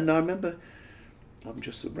and I remember, I'm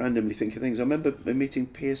just randomly thinking of things. I remember meeting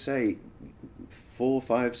PSA 4,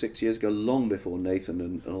 5, 6 years ago, long before Nathan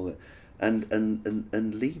and all that,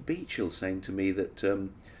 and Lee Beachill saying to me that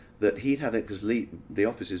that he'd had it because the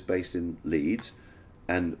office is based in Leeds,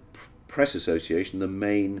 and Press Association, the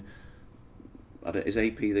main. Is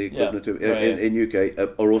AP the equivalent in UK,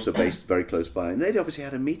 are also based very close by, and they'd obviously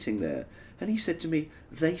had a meeting there. And he said to me,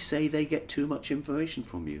 they say they get too much information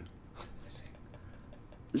from you.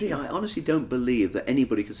 Lee, I honestly don't believe that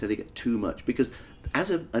anybody can say they get too much, because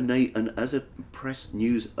as a press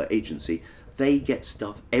news agency, they get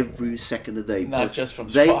stuff every second of the day. Not just from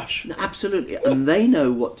squash. Absolutely, and they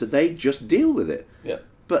know what to. They just deal with it. Yeah.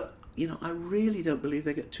 But I really don't believe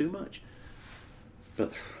they get too much.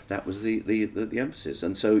 But that was the emphasis,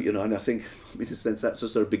 and so and I think, in a sense, that's the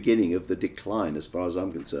sort of beginning of the decline, as far as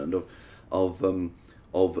I'm concerned, of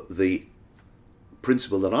the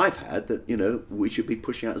principle that I've had, that we should be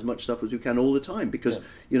pushing out as much stuff as we can all the time, because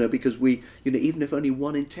because we even if only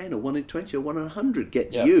 1 in 10 or 1 in 20 or 1 in 100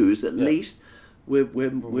 gets used, at least we're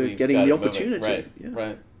getting the opportunity.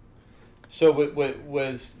 Right. So what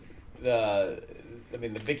was the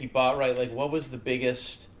Vicky Botwright, like, what was the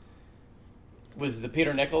biggest? Was the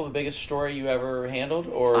Peter Nicol the biggest story you ever handled,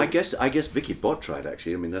 or? I guess Vicky Botwright,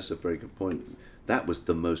 actually. I mean, that's a very good point. That was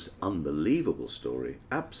the most unbelievable story.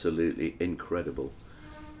 Absolutely incredible.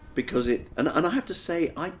 Because and I have to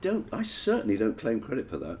say, I certainly don't claim credit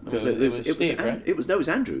for that, because it was Steve, right? It was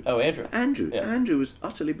Andrew. Oh, Andrew. Andrew was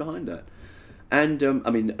utterly behind that. And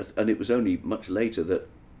and it was only much later that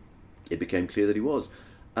it became clear that he was.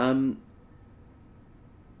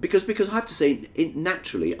 Because I have to say,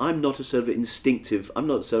 naturally, I'm not a sort of instinctive. I'm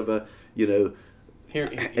not sort of a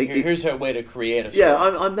Here's her way to create a story. Yeah,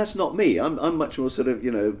 I'm. That's not me. I'm much more sort of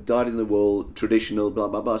dyed in the wool, traditional, blah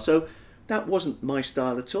blah blah. So that wasn't my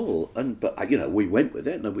style at all. But we went with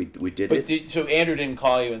it and we did it. So Andrew didn't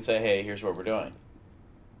call you and say, "Hey, here's what we're doing."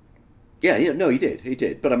 Yeah, no, he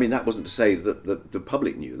did. But I mean, that wasn't to say that the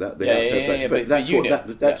public knew that.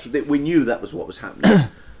 We knew that was what was happening.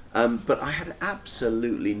 But I had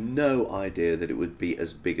absolutely no idea that it would be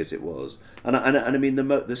as big as it was. And I mean,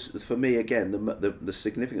 for me again, the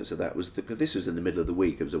significance of that was because this was in the middle of the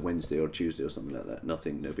week. It was a Wednesday or Tuesday or something like that. No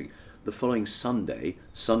big. The following Sunday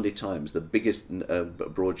Times, the biggest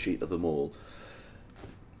broadsheet of them all.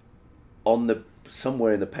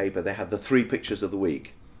 Somewhere in the paper, they had the 3 pictures of the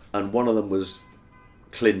week, and one of them was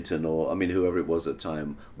Clinton, or whoever it was at the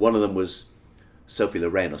time. One of them was Sophie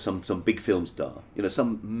Loren, or some big film star,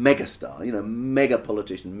 some mega star, mega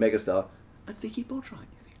politician, mega star, and Vicky Botwright.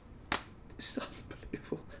 You think, this is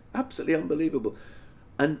unbelievable, absolutely unbelievable,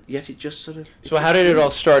 and yet it just sort of. So how did it all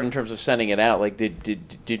start in terms of sending it out? Like,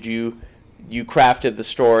 did you crafted the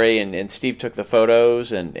story and Steve took the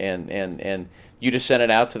photos and you just sent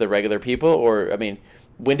it out to the regular people, or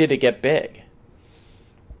when did it get big?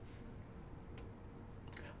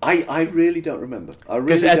 I really don't remember.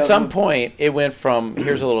 Because at some point it went from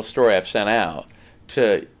here's a little story I've sent out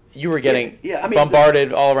to you were getting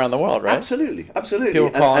bombarded all around the world, right? Absolutely. People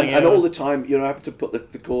calling you, and all the time. I have to put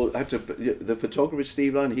the call. I have to the photographer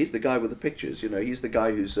Steve Lyon. He's the guy with the pictures. He's the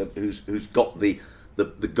guy who's got the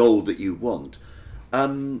gold that you want.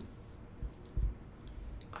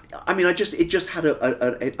 It just had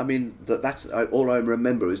that's all I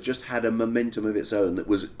remember is just had a momentum of its own that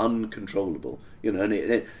was uncontrollable, and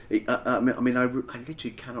I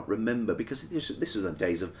literally cannot remember, because this was the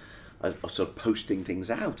days of sort of posting things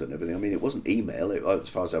out and everything. It wasn't email, as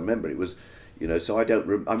far as I remember. It was, so I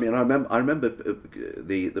don't. I remember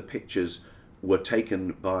the pictures were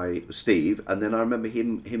taken by Steve, and then I remember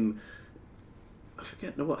him. I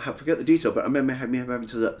forget the detail, but I remember him having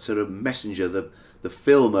to sort of messenger the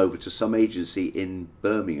film over to some agency in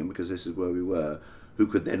Birmingham, because this is where we were, who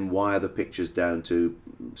could then wire the pictures down to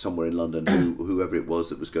somewhere in London, whoever it was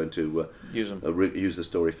that was going to use the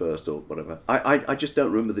story first or whatever. I just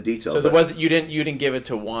don't remember the detail. So you didn't give it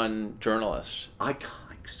to one journalist. I'm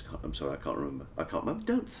sorry, I can't remember. I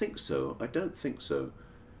don't think so.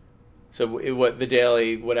 So what the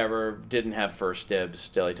Daily whatever didn't have first dibs,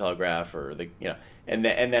 Daily Telegraph, or and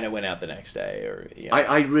then it went out the next day, or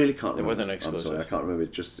I really can't remember. It wasn't exclusive. I'm sorry, I can't remember.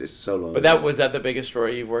 It's so long. But was that the biggest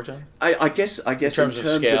story you've worked on? I guess in terms of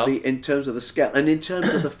scale, in terms of the scale, and in terms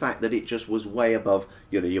of the fact that it just was way above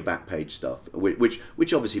your back page stuff, which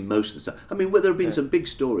obviously most of the stuff. There have been some big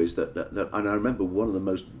stories that and I remember one of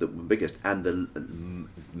the biggest and the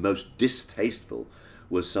most distasteful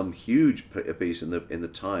was some huge piece in the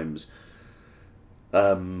Times.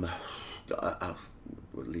 At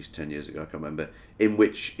least 10 years ago, I can't remember. In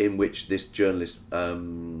which this journalist,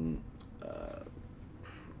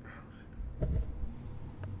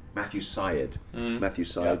 Matthew Syed. Matthew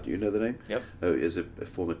Syed, Yep. Do you know the name? Yep. Is a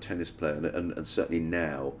former tennis player and certainly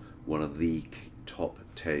now one of the top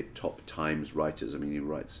Times writers. He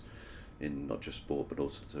writes in not just sport but all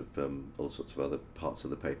sorts of other parts of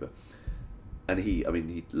the paper. And he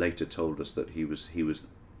later told us that he was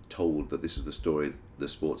told that this is the story the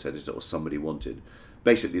sports editor or somebody wanted.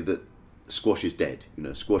 Basically, that squash is dead.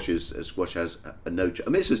 Squash has a no. I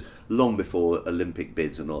mean, this is long before Olympic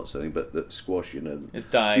bids and all that sort of thing. But that squash, it's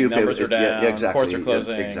dying. Numbers are down. Yeah, exactly. Courts are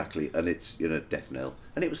closing. Exactly, and it's death knell.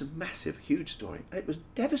 And it was a massive, huge story. It was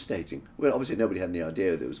devastating. Well, obviously nobody had any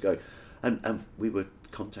idea that it was going, and we were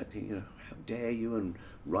contacting. How dare you, and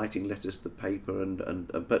writing letters to the paper, and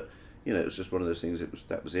but. It was just one of those things.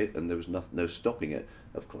 That was it, and there was no stopping it.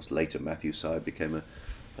 Of course, later Matthew Syed became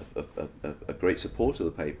a great supporter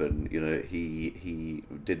of the paper, and he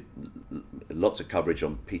did lots of coverage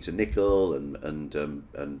on Peter Nicol and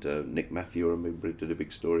Nick Matthew. I remember did a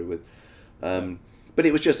big story with. But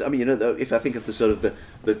it was just, I mean, if I think of the sort of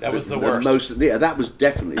that was the worst. That was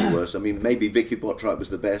definitely the worst. I mean, maybe Vicky Bottright was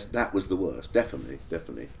the best. That was the worst. Definitely,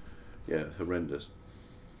 yeah, horrendous.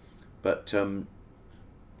 But.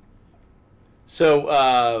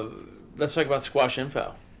 So let's talk about Squash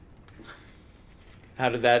Info. How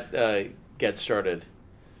did that get started?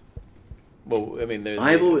 Well, I mean,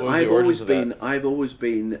 I've always been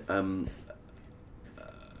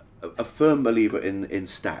a firm believer in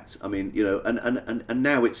stats. I mean, and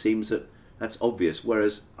now it seems that that's obvious.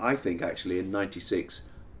 Whereas I think actually in '96,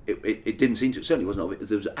 it didn't seem to. It certainly wasn't obvious.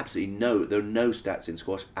 There was absolutely there were no stats in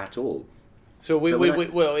squash at all. So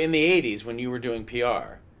well, in the '80s when you were doing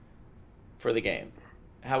PR for the game,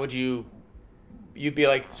 how would you'd be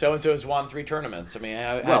like, so and so has won 3 tournaments? I mean,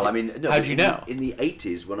 how'd you know? In the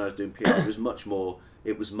 '80s when I was doing PR, it was much more.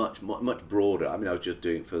 It was much broader. I mean, I was just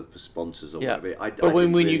doing it for sponsors or whatever. But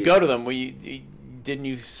when you go to them, didn't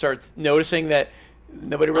you start noticing that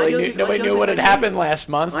nobody knew what had happened last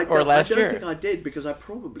month or last year? I don't think I did, because I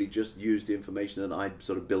probably just used the information that I'd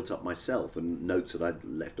sort of built up myself and notes that I'd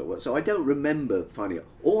left over. So I don't remember finding it.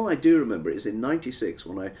 All I do remember is in '96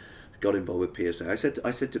 when I got involved with PSA. I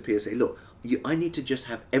said to PSA, look, I need to just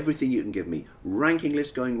have everything you can give me, ranking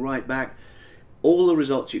list going right back, all the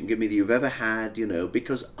results you can give me that you've ever had,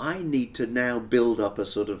 because I need to now build up a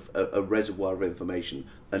sort of a reservoir of information.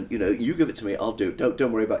 And you give it to me, I'll do it.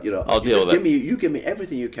 Don't worry about I'll deal with it. You give me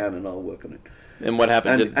everything you can, and I'll work on it. And what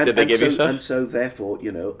happened? Did they give you stuff? And so therefore,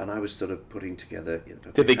 and I was sort of putting together.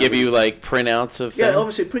 Did they give you like printouts of? Yeah,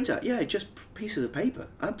 obviously printout. Yeah, just pieces of paper.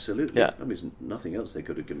 Absolutely. Yeah. I mean, there's nothing else they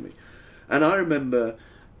could have given me. And I remember.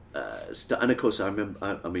 And of course, I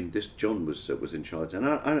remember. I mean, this John was in charge,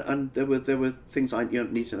 and there were things I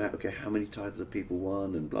need to know. Okay, how many titles have people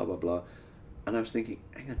won, and blah blah blah. And I was thinking,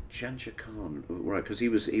 hang on, Jansher Khan, right? Because he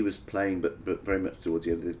was playing, but very much towards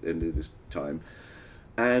the end of this time.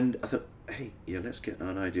 And I thought, hey, let's get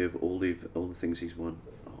an idea of all the things he's won.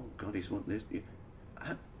 Oh God, he's won this.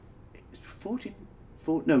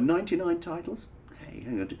 99 titles. Hey,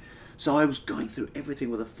 hang on. So I was going through everything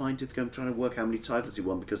with a fine-tooth comb, trying to work how many titles he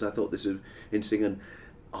won, because I thought this was interesting, and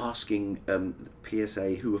asking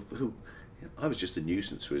PSA, who I was just a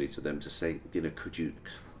nuisance really to them, to say, could you,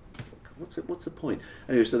 what's the point?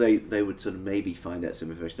 Anyway, so they would sort of maybe find out some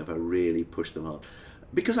information if I really pushed them hard,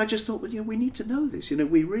 because I just thought, well, we need to know this.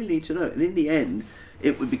 We really need to know it. And in the end,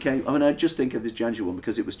 it became. I mean, I just think of this Jansher one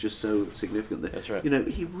because it was just so significant. That's right.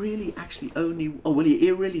 He really actually only. Oh well,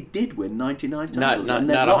 he really did win 99 titles, not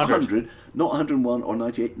 100, not 101 or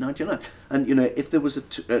 98, 99. And if there was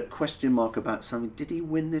a question mark about something, did he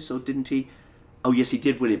win this or didn't he? Oh yes, he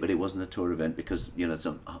did win it, but it wasn't a tour event because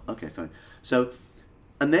okay, fine. So.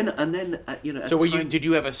 And then, So did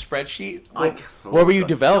you have a spreadsheet? What were you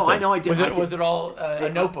developing? No, I did. Was it all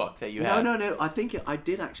a notebook that you had? No. I think I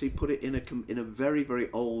did actually put it in a very,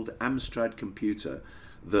 very old Amstrad computer.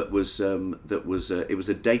 That was it was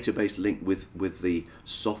a database linked with the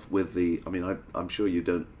I mean, I'm sure you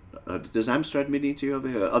don't. Does Amstrad mean to you over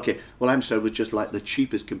here? Okay. Well, Amstrad was just like the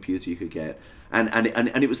cheapest computer you could get, and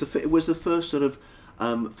it was the first sort of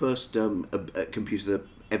computer that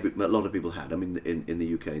a lot of people had. I mean, in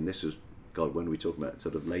the UK, and this was, God, when are we talking about?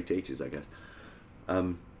 Sort of late 80s, I guess.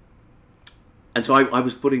 And so I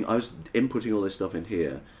was inputting all this stuff in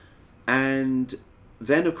here, and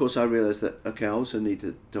then of course I realised that I also need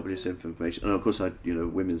the WSM information, and of course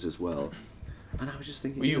women's as well. And I was just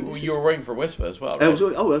thinking, you were working for WISPA as well, right? I was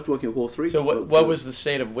working at Hall 3. So what was the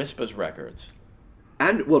state of WISPA's records?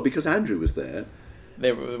 And because Andrew was there.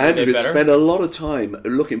 Andrew had spent a lot of time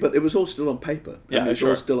looking, but it was all still on paper. Yeah, it was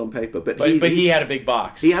all still on paper. But he had a big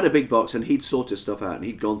box. He had a big box, and he'd sorted stuff out, and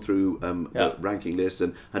he'd gone through ranking lists,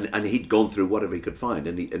 and he'd gone through whatever he could find.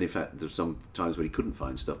 And in fact, there were some times when he couldn't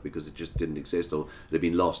find stuff because it just didn't exist, or it had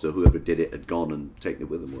been lost, or whoever did it had gone and taken it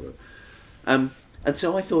with them, or whatever. And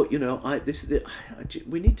so I thought,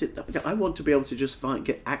 we need to. I want to be able to just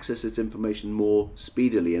get access to this information more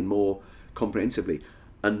speedily and more comprehensively.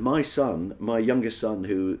 And my youngest son,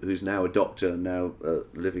 who's now a doctor, now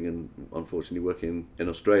living and unfortunately working in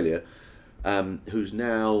Australia, who's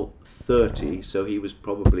now 30. So he was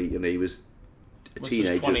probably, he was a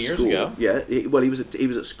teenager 20 at years school. ago. Yeah, he was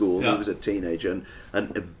at school. Yeah. He was a teenager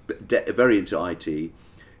and very into IT.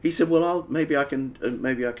 He said, "Well, maybe I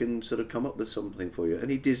can sort of come up with something for you." And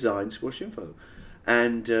he designed Squash Info,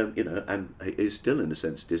 and and he's still in a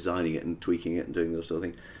sense designing it and tweaking it and doing those sort of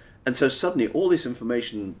things. And so suddenly, all this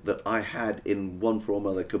information that I had in one form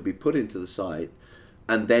or other could be put into the site,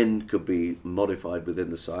 and then could be modified within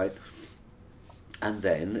the site. And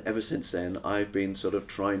then, ever since then, I've been sort of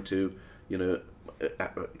trying to,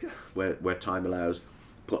 where time allows,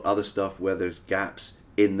 put other stuff where there's gaps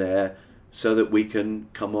in there, so that we can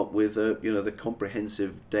come up with the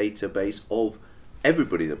comprehensive database of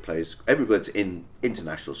everybody that's in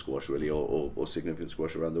international squash really, or significant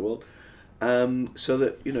squash around the world, so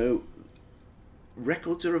that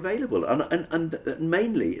records are available, and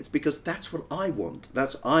mainly it's because that's what I want.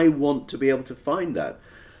 I want to be able to find that,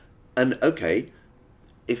 and okay,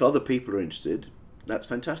 if other people are interested, that's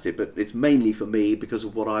fantastic, but it's mainly for me because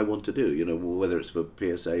of what I want to do, whether it's for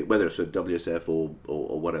PSA, whether it's for WSF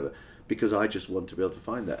or whatever, because I just want to be able to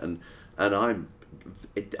find that, and I'm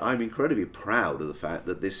incredibly proud of the fact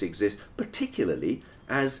that this exists, particularly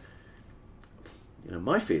as,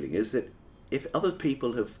 my feeling is that if other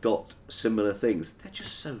people have got similar things, they're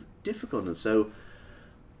just so difficult and so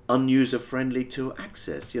unuser friendly to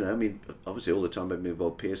access. Obviously all the time I've been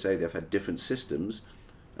involved with PSA, they've had different systems,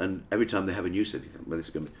 and every time they have a new system, you think, well, this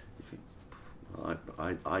is going to be,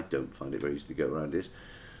 I don't find it very easy to go around this.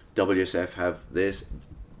 WSF have this,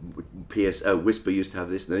 Whisper used to have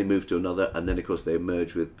this, and then they moved to another, and then of course they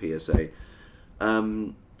merged with PSA.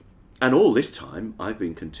 And all this time, I've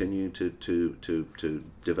been continuing to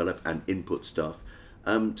develop and input stuff,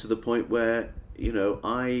 to the point where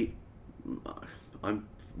I'm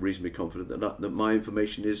reasonably confident that my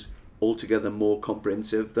information is altogether more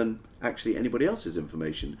comprehensive than actually anybody else's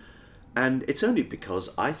information, and it's only because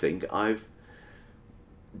I think I've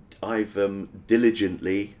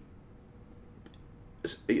diligently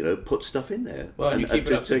put stuff in there. Well, and you keep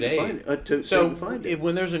it up to date. So find it.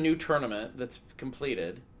 When there's a new tournament that's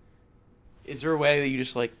completed, is there a way that you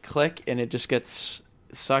just click and it just gets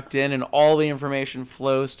sucked in and all the information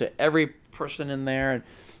flows to every person in there, and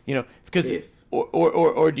because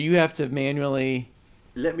or do you have to manually?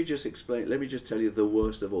 Let me just explain. Let me just tell you the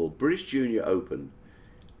worst of all. British Junior Open,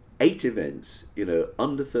 8 events.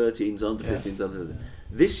 Under 13s, under 15s, under 13s.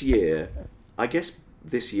 This year, I guess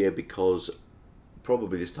because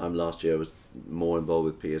probably this time last year I was more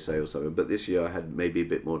involved with PSA or something, but this year I had maybe a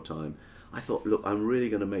bit more time. I thought, look, I'm really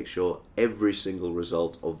going to make sure every single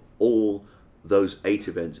result of all those 8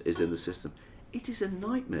 events is in the system. It is a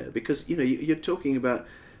nightmare because you're talking about,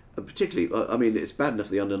 particularly, it's bad enough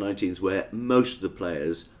the under 19s where most of the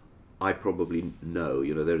players I probably know,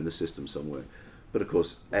 they're in the system somewhere. But of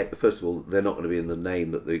course, first of all, they're not going to be in the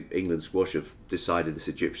name that the England squash have decided this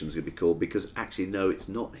Egyptian's going to be called, because actually, no, it's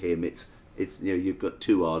not him. It's you've got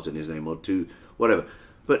 2 R's in his name or 2 whatever.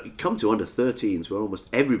 But come to under 13s where almost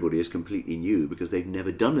everybody is completely new because they've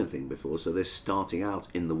never done anything before, so they're starting out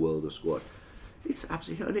in the world of squash. It's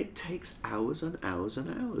absolutely, and it takes hours and hours and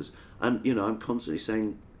hours. And I'm constantly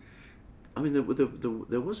saying, there was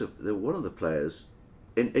one of the players,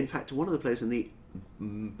 in fact, one of the players in the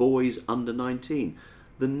boys under 19,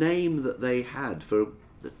 the name that they had for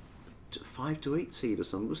the 5 to 8 seed or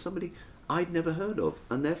something was somebody I'd never heard of,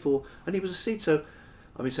 and he was a seed. So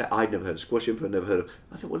say I'd never heard of Squash Info, never heard of.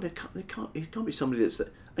 I thought, well, it can't be somebody that's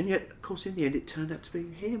that. And yet, of course, in the end, it turned out to be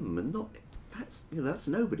him, and not that's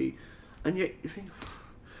nobody. And yet you think,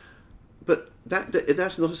 but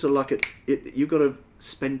that's not a sort of you've got to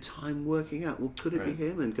spend time working out. Well, could it be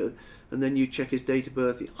him? And then you check his date of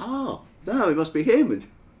birth. No, it must be him. And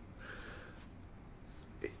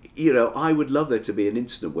I would love there to be an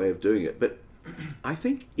instant way of doing it, but I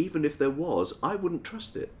think even if there was, I wouldn't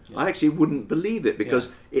trust it. Yeah. I actually wouldn't believe it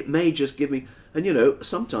because it may just give me. And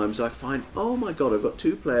sometimes I find, oh my God, I've got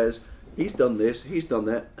 2 players. He's done this, he's done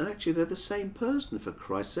that, and actually they're the same person, for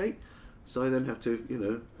Christ's sake. So I then have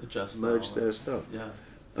to, adjust, merge their stuff. Yeah.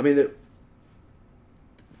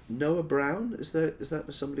 Noah Brown, is that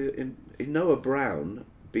somebody in Noah Brown,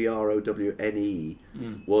 Browne,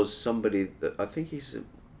 was somebody that I think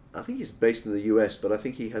he's based in the US, but I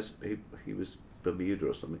think he was Bermuda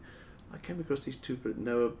or something. I came across these 2,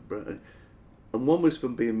 Noah Brown, and one was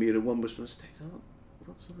from Bermuda, one was from the States.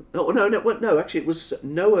 No, actually it was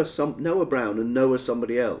Noah Brown and Noah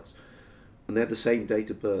somebody else, and they had the same date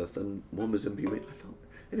of birth, and one was in Bermuda. I thought,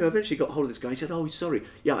 I eventually got hold of this guy. He said, "Oh, sorry,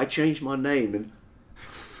 I changed my name." And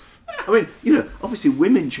obviously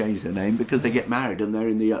women change their name because they get married and they're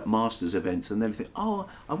in the Masters events, and then they think, "Oh,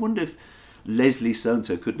 I wonder if Leslie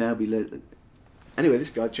so-and-so could now be Leslie. Anyway, this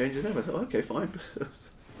guy changed his name. I thought, okay, fine.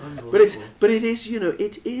 But it is,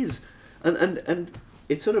 it is. And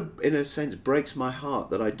it sort of, in a sense, breaks my heart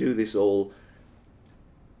that I do this all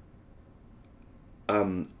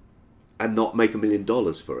and not make $1 million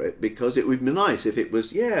for it, because it would be nice if it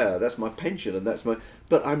was, that's my pension and that's my...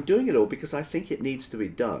 But I'm doing it all because I think it needs to be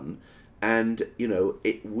done. And,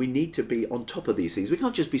 we need to be on top of these things. We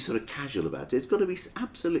can't just be sort of casual about it. It's got to be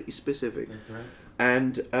absolutely specific. That's right.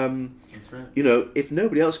 And, That's right. If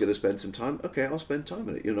nobody else is going to spend some time, okay, I'll spend time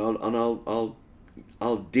on it, and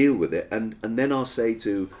I'll deal with it. And then I'll say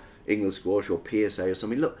to England Squash or PSA or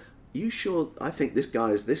something, look, you sure? I think this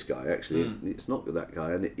guy is this guy, actually. It's not that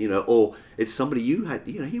guy. And, or it's somebody you had,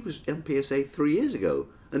 he was on PSA 3 years ago,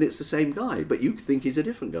 and it's the same guy, but you think he's a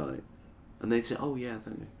different guy. And they'd say, oh, yeah,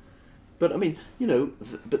 thank you. But I mean,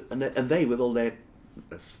 and they, with all their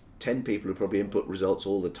 10 people who probably input results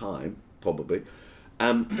all the time, probably,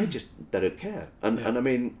 they don't care. And I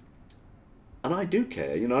mean, and I do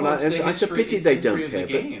care, Well, and it's a pity they don't care.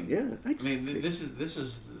 The game. But, yeah, exactly. I mean, this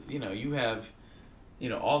is you have,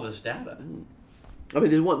 all this data. I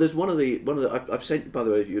mean, there's one of the I've sent, by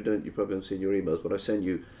the way, if you probably haven't seen your emails, but I've sent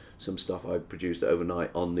you some stuff I produced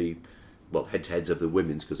overnight on the head-to-heads of the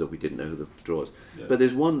women's, because we didn't know who the draw was. Yeah. But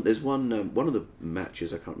there's one of the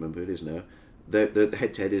matches, I can't remember who it is now. The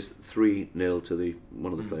head-to-head is 3-0 to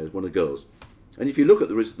one of the players, one of the girls. And if you look at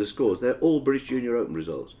the scores, they're all British Junior Open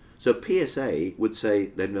results. So PSA would say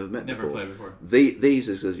they've never met before. Never played before. These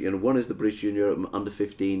is, one is the British Junior Open under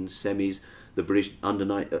 15 semis, the British under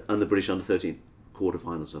 9 and the British under 13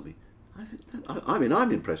 quarterfinals. Something.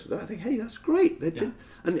 I'm impressed with that. I think, hey, that's great.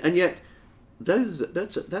 And yet.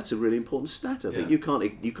 That's a really important stat. I think you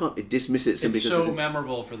can't dismiss it simply. It's so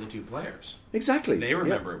memorable for the two players. Exactly, they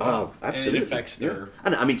remember it well. Oh, absolutely. And it affects their.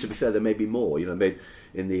 And I mean, to be fair, there may be more. Made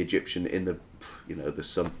in the Egyptian, in the, there's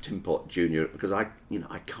some Tim Pot Junior, because I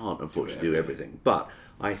can't unfortunately do everything, but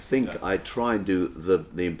I think I try and do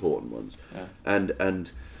the important ones. Yeah. And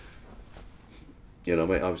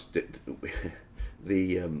I was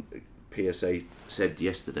the PSA said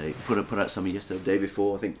yesterday, put out something yesterday, the day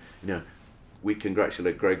before. I think we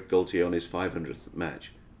congratulate Greg Gaultier on his 500th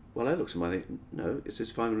match. Well, I looked at him, I think, no, it's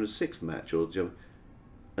his 506th match.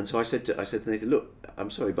 And so I said to Nathan, look,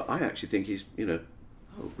 I'm sorry, but I actually think he's, oh,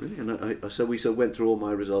 really? And so we went through all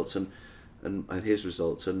my results and his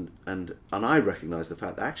results, and I recognise the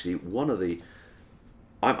fact that actually one of the,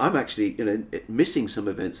 I'm actually, missing some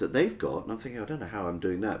events that they've got, and I'm thinking, I don't know how I'm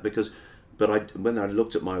doing that, But when I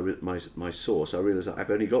looked at my source, I realised that I've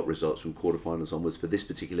only got results from quarterfinals onwards for this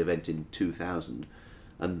particular event in 2000,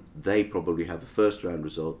 and they probably have a first round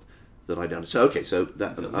result that I don't. So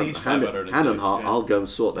that hand on heart, I'll go and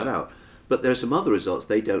sort that out. But there are some other results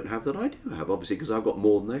they don't have that I do have, obviously, because I've got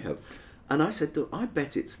more than they have. And I said, I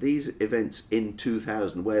bet it's these events in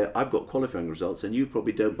 2000 where I've got qualifying results and you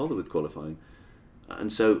probably don't bother with qualifying.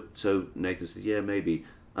 And so Nathan said, yeah, maybe.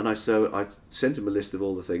 And I sent him a list of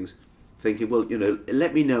all the things, thinking, well,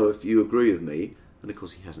 let me know if you agree with me. And of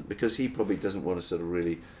course he hasn't, because he probably doesn't want to sort of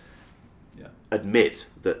really admit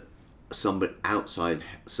that some outside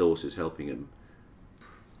source is helping him.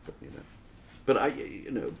 But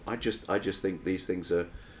I just think these things are,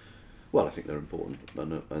 well, I think they're important,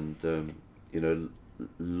 and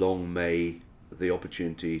long may the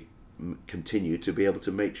opportunity continue to be able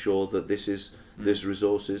to make sure that this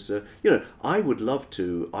resource is. I would love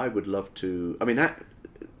to. I mean,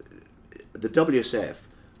 the WSF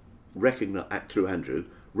through Andrew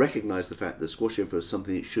recognise the fact that squash info is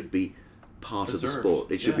something that should be part of the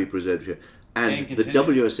sport. It should be preserved, and the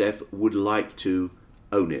WSF would like to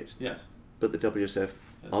own it. Yes. But the WSF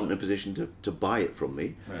aren't in a position to buy it from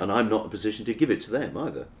me, and I'm not in a position to give it to them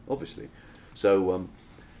either, obviously. So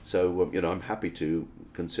I'm happy to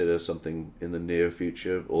consider something in the near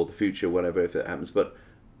future or the future, whatever, if it happens. But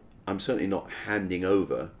I'm certainly not handing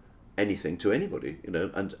over anything to anybody,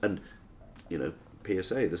 and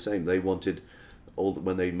PSA the same. They wanted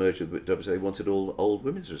when they merged with WSA, they wanted all old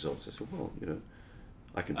women's results. I said, well,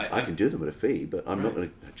 I can do them at a fee, but I'm not going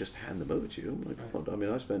to just hand them over to you. Oh my God. I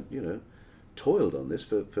mean, I spent toiled on this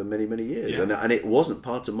for many, many years, and it wasn't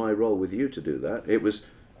part of my role with you to do that. It was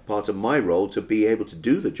part of my role to be able to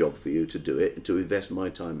do the job for you, to do it, and to invest my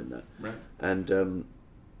time in that. Right. And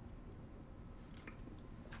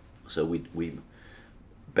so we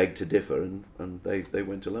begged to differ, and they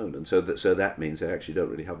went alone, and so that means they actually don't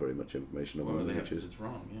really have very much information on me, which is it's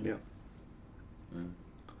wrong. Yeah.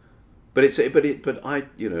 But I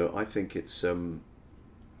think it's and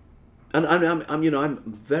I'm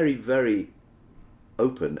very, very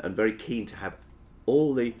open and very keen to have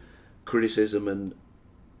all the criticism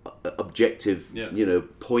objective, Yeah.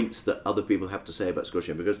 points that other people have to say about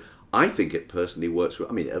squashing, because I think it personally works.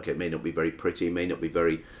 I mean, okay, it may not be very pretty, it may not be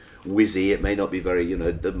very whizzy, it may not be very,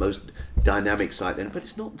 the most dynamic site then, but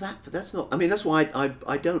it's not that. That's not. I mean, that's why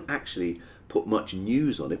I don't actually put much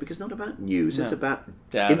news on it, because it's not about news. No. It's about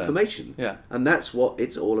Data. information. Yeah. And that's what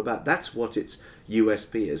it's all about. That's what its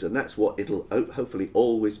USP is, and that's what it'll hopefully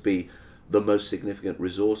always be the most significant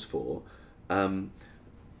resource for.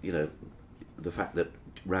 The fact that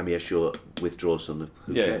Rami Ashur withdraws from the...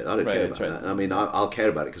 Who cares? I don't care about that. I mean, I'll care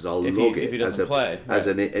about it because I'll log it if he play, as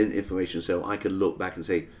an information, so I can look back and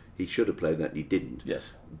say he should have played that and he didn't.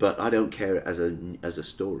 Yes. But I don't care as a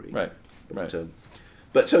story. Right.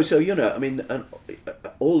 But so I mean,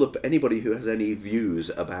 anybody who has any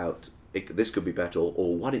views about this could be better,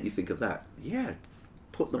 or why don't you think of that? Yeah,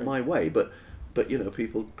 put them my way. But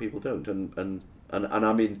people don't, and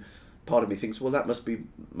I mean, part of me thinks, well, that must be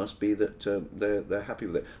that they're happy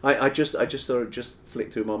with it. I just sort of just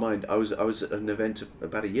flicked through my mind. I was at an event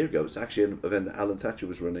about a year ago. It's actually an event that Alan Thatcher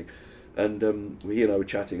was running, and he and I were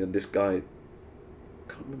chatting, and this guy,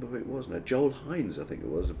 I can't remember who it was now, Joel Hines, I think it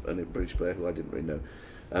was, a British player who I didn't really know,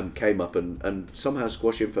 came up, and somehow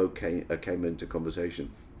Squash Info came into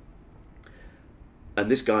conversation. And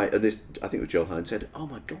this guy, I think it was Joel Hines, said, "Oh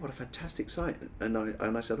my God, what a fantastic site!" And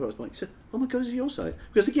I said, "Well, it's Mike." He said, "Oh my God, is it your site?"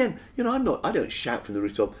 Because again, I don't shout from the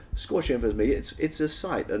rooftop, "Squash Info is me." It's a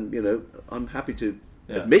site, and I'm happy to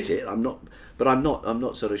admit it. I'm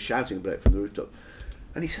not sort of shouting about it from the rooftop.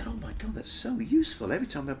 And he said, "Oh my God, that's so useful. Every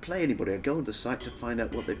time I play anybody, I go on the site to find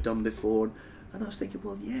out what they've done before." And I was thinking,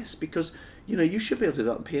 well, yes, because you should be able to do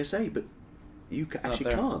that on PSA, but you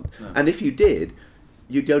actually can't. No. And if you did,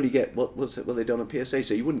 you'd only get what they done on PSA,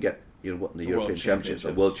 so you wouldn't get what in the European Championships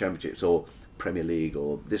or World Championships or Premier League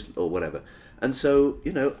or this or whatever. And so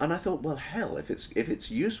and I thought, well, hell, if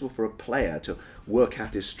it's useful for a player to work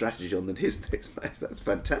out his strategy on his next match, that's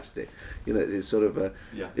fantastic. It's sort of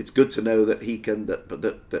it's good to know that he can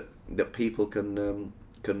that people can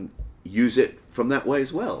use it from that way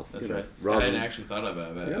as well. That's right. I hadn't actually thought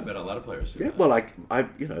about it. I bet a lot of players do. Yeah. Well, I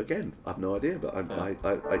again, I've no idea, but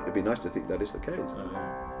it'd be nice to think that is the case.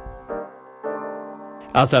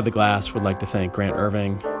 Outside the Glass would like to thank Grant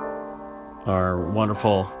Irving, our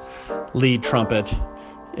wonderful lead trumpet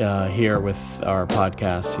here with our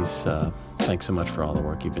podcast. Thanks so much for all the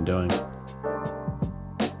work you've been doing.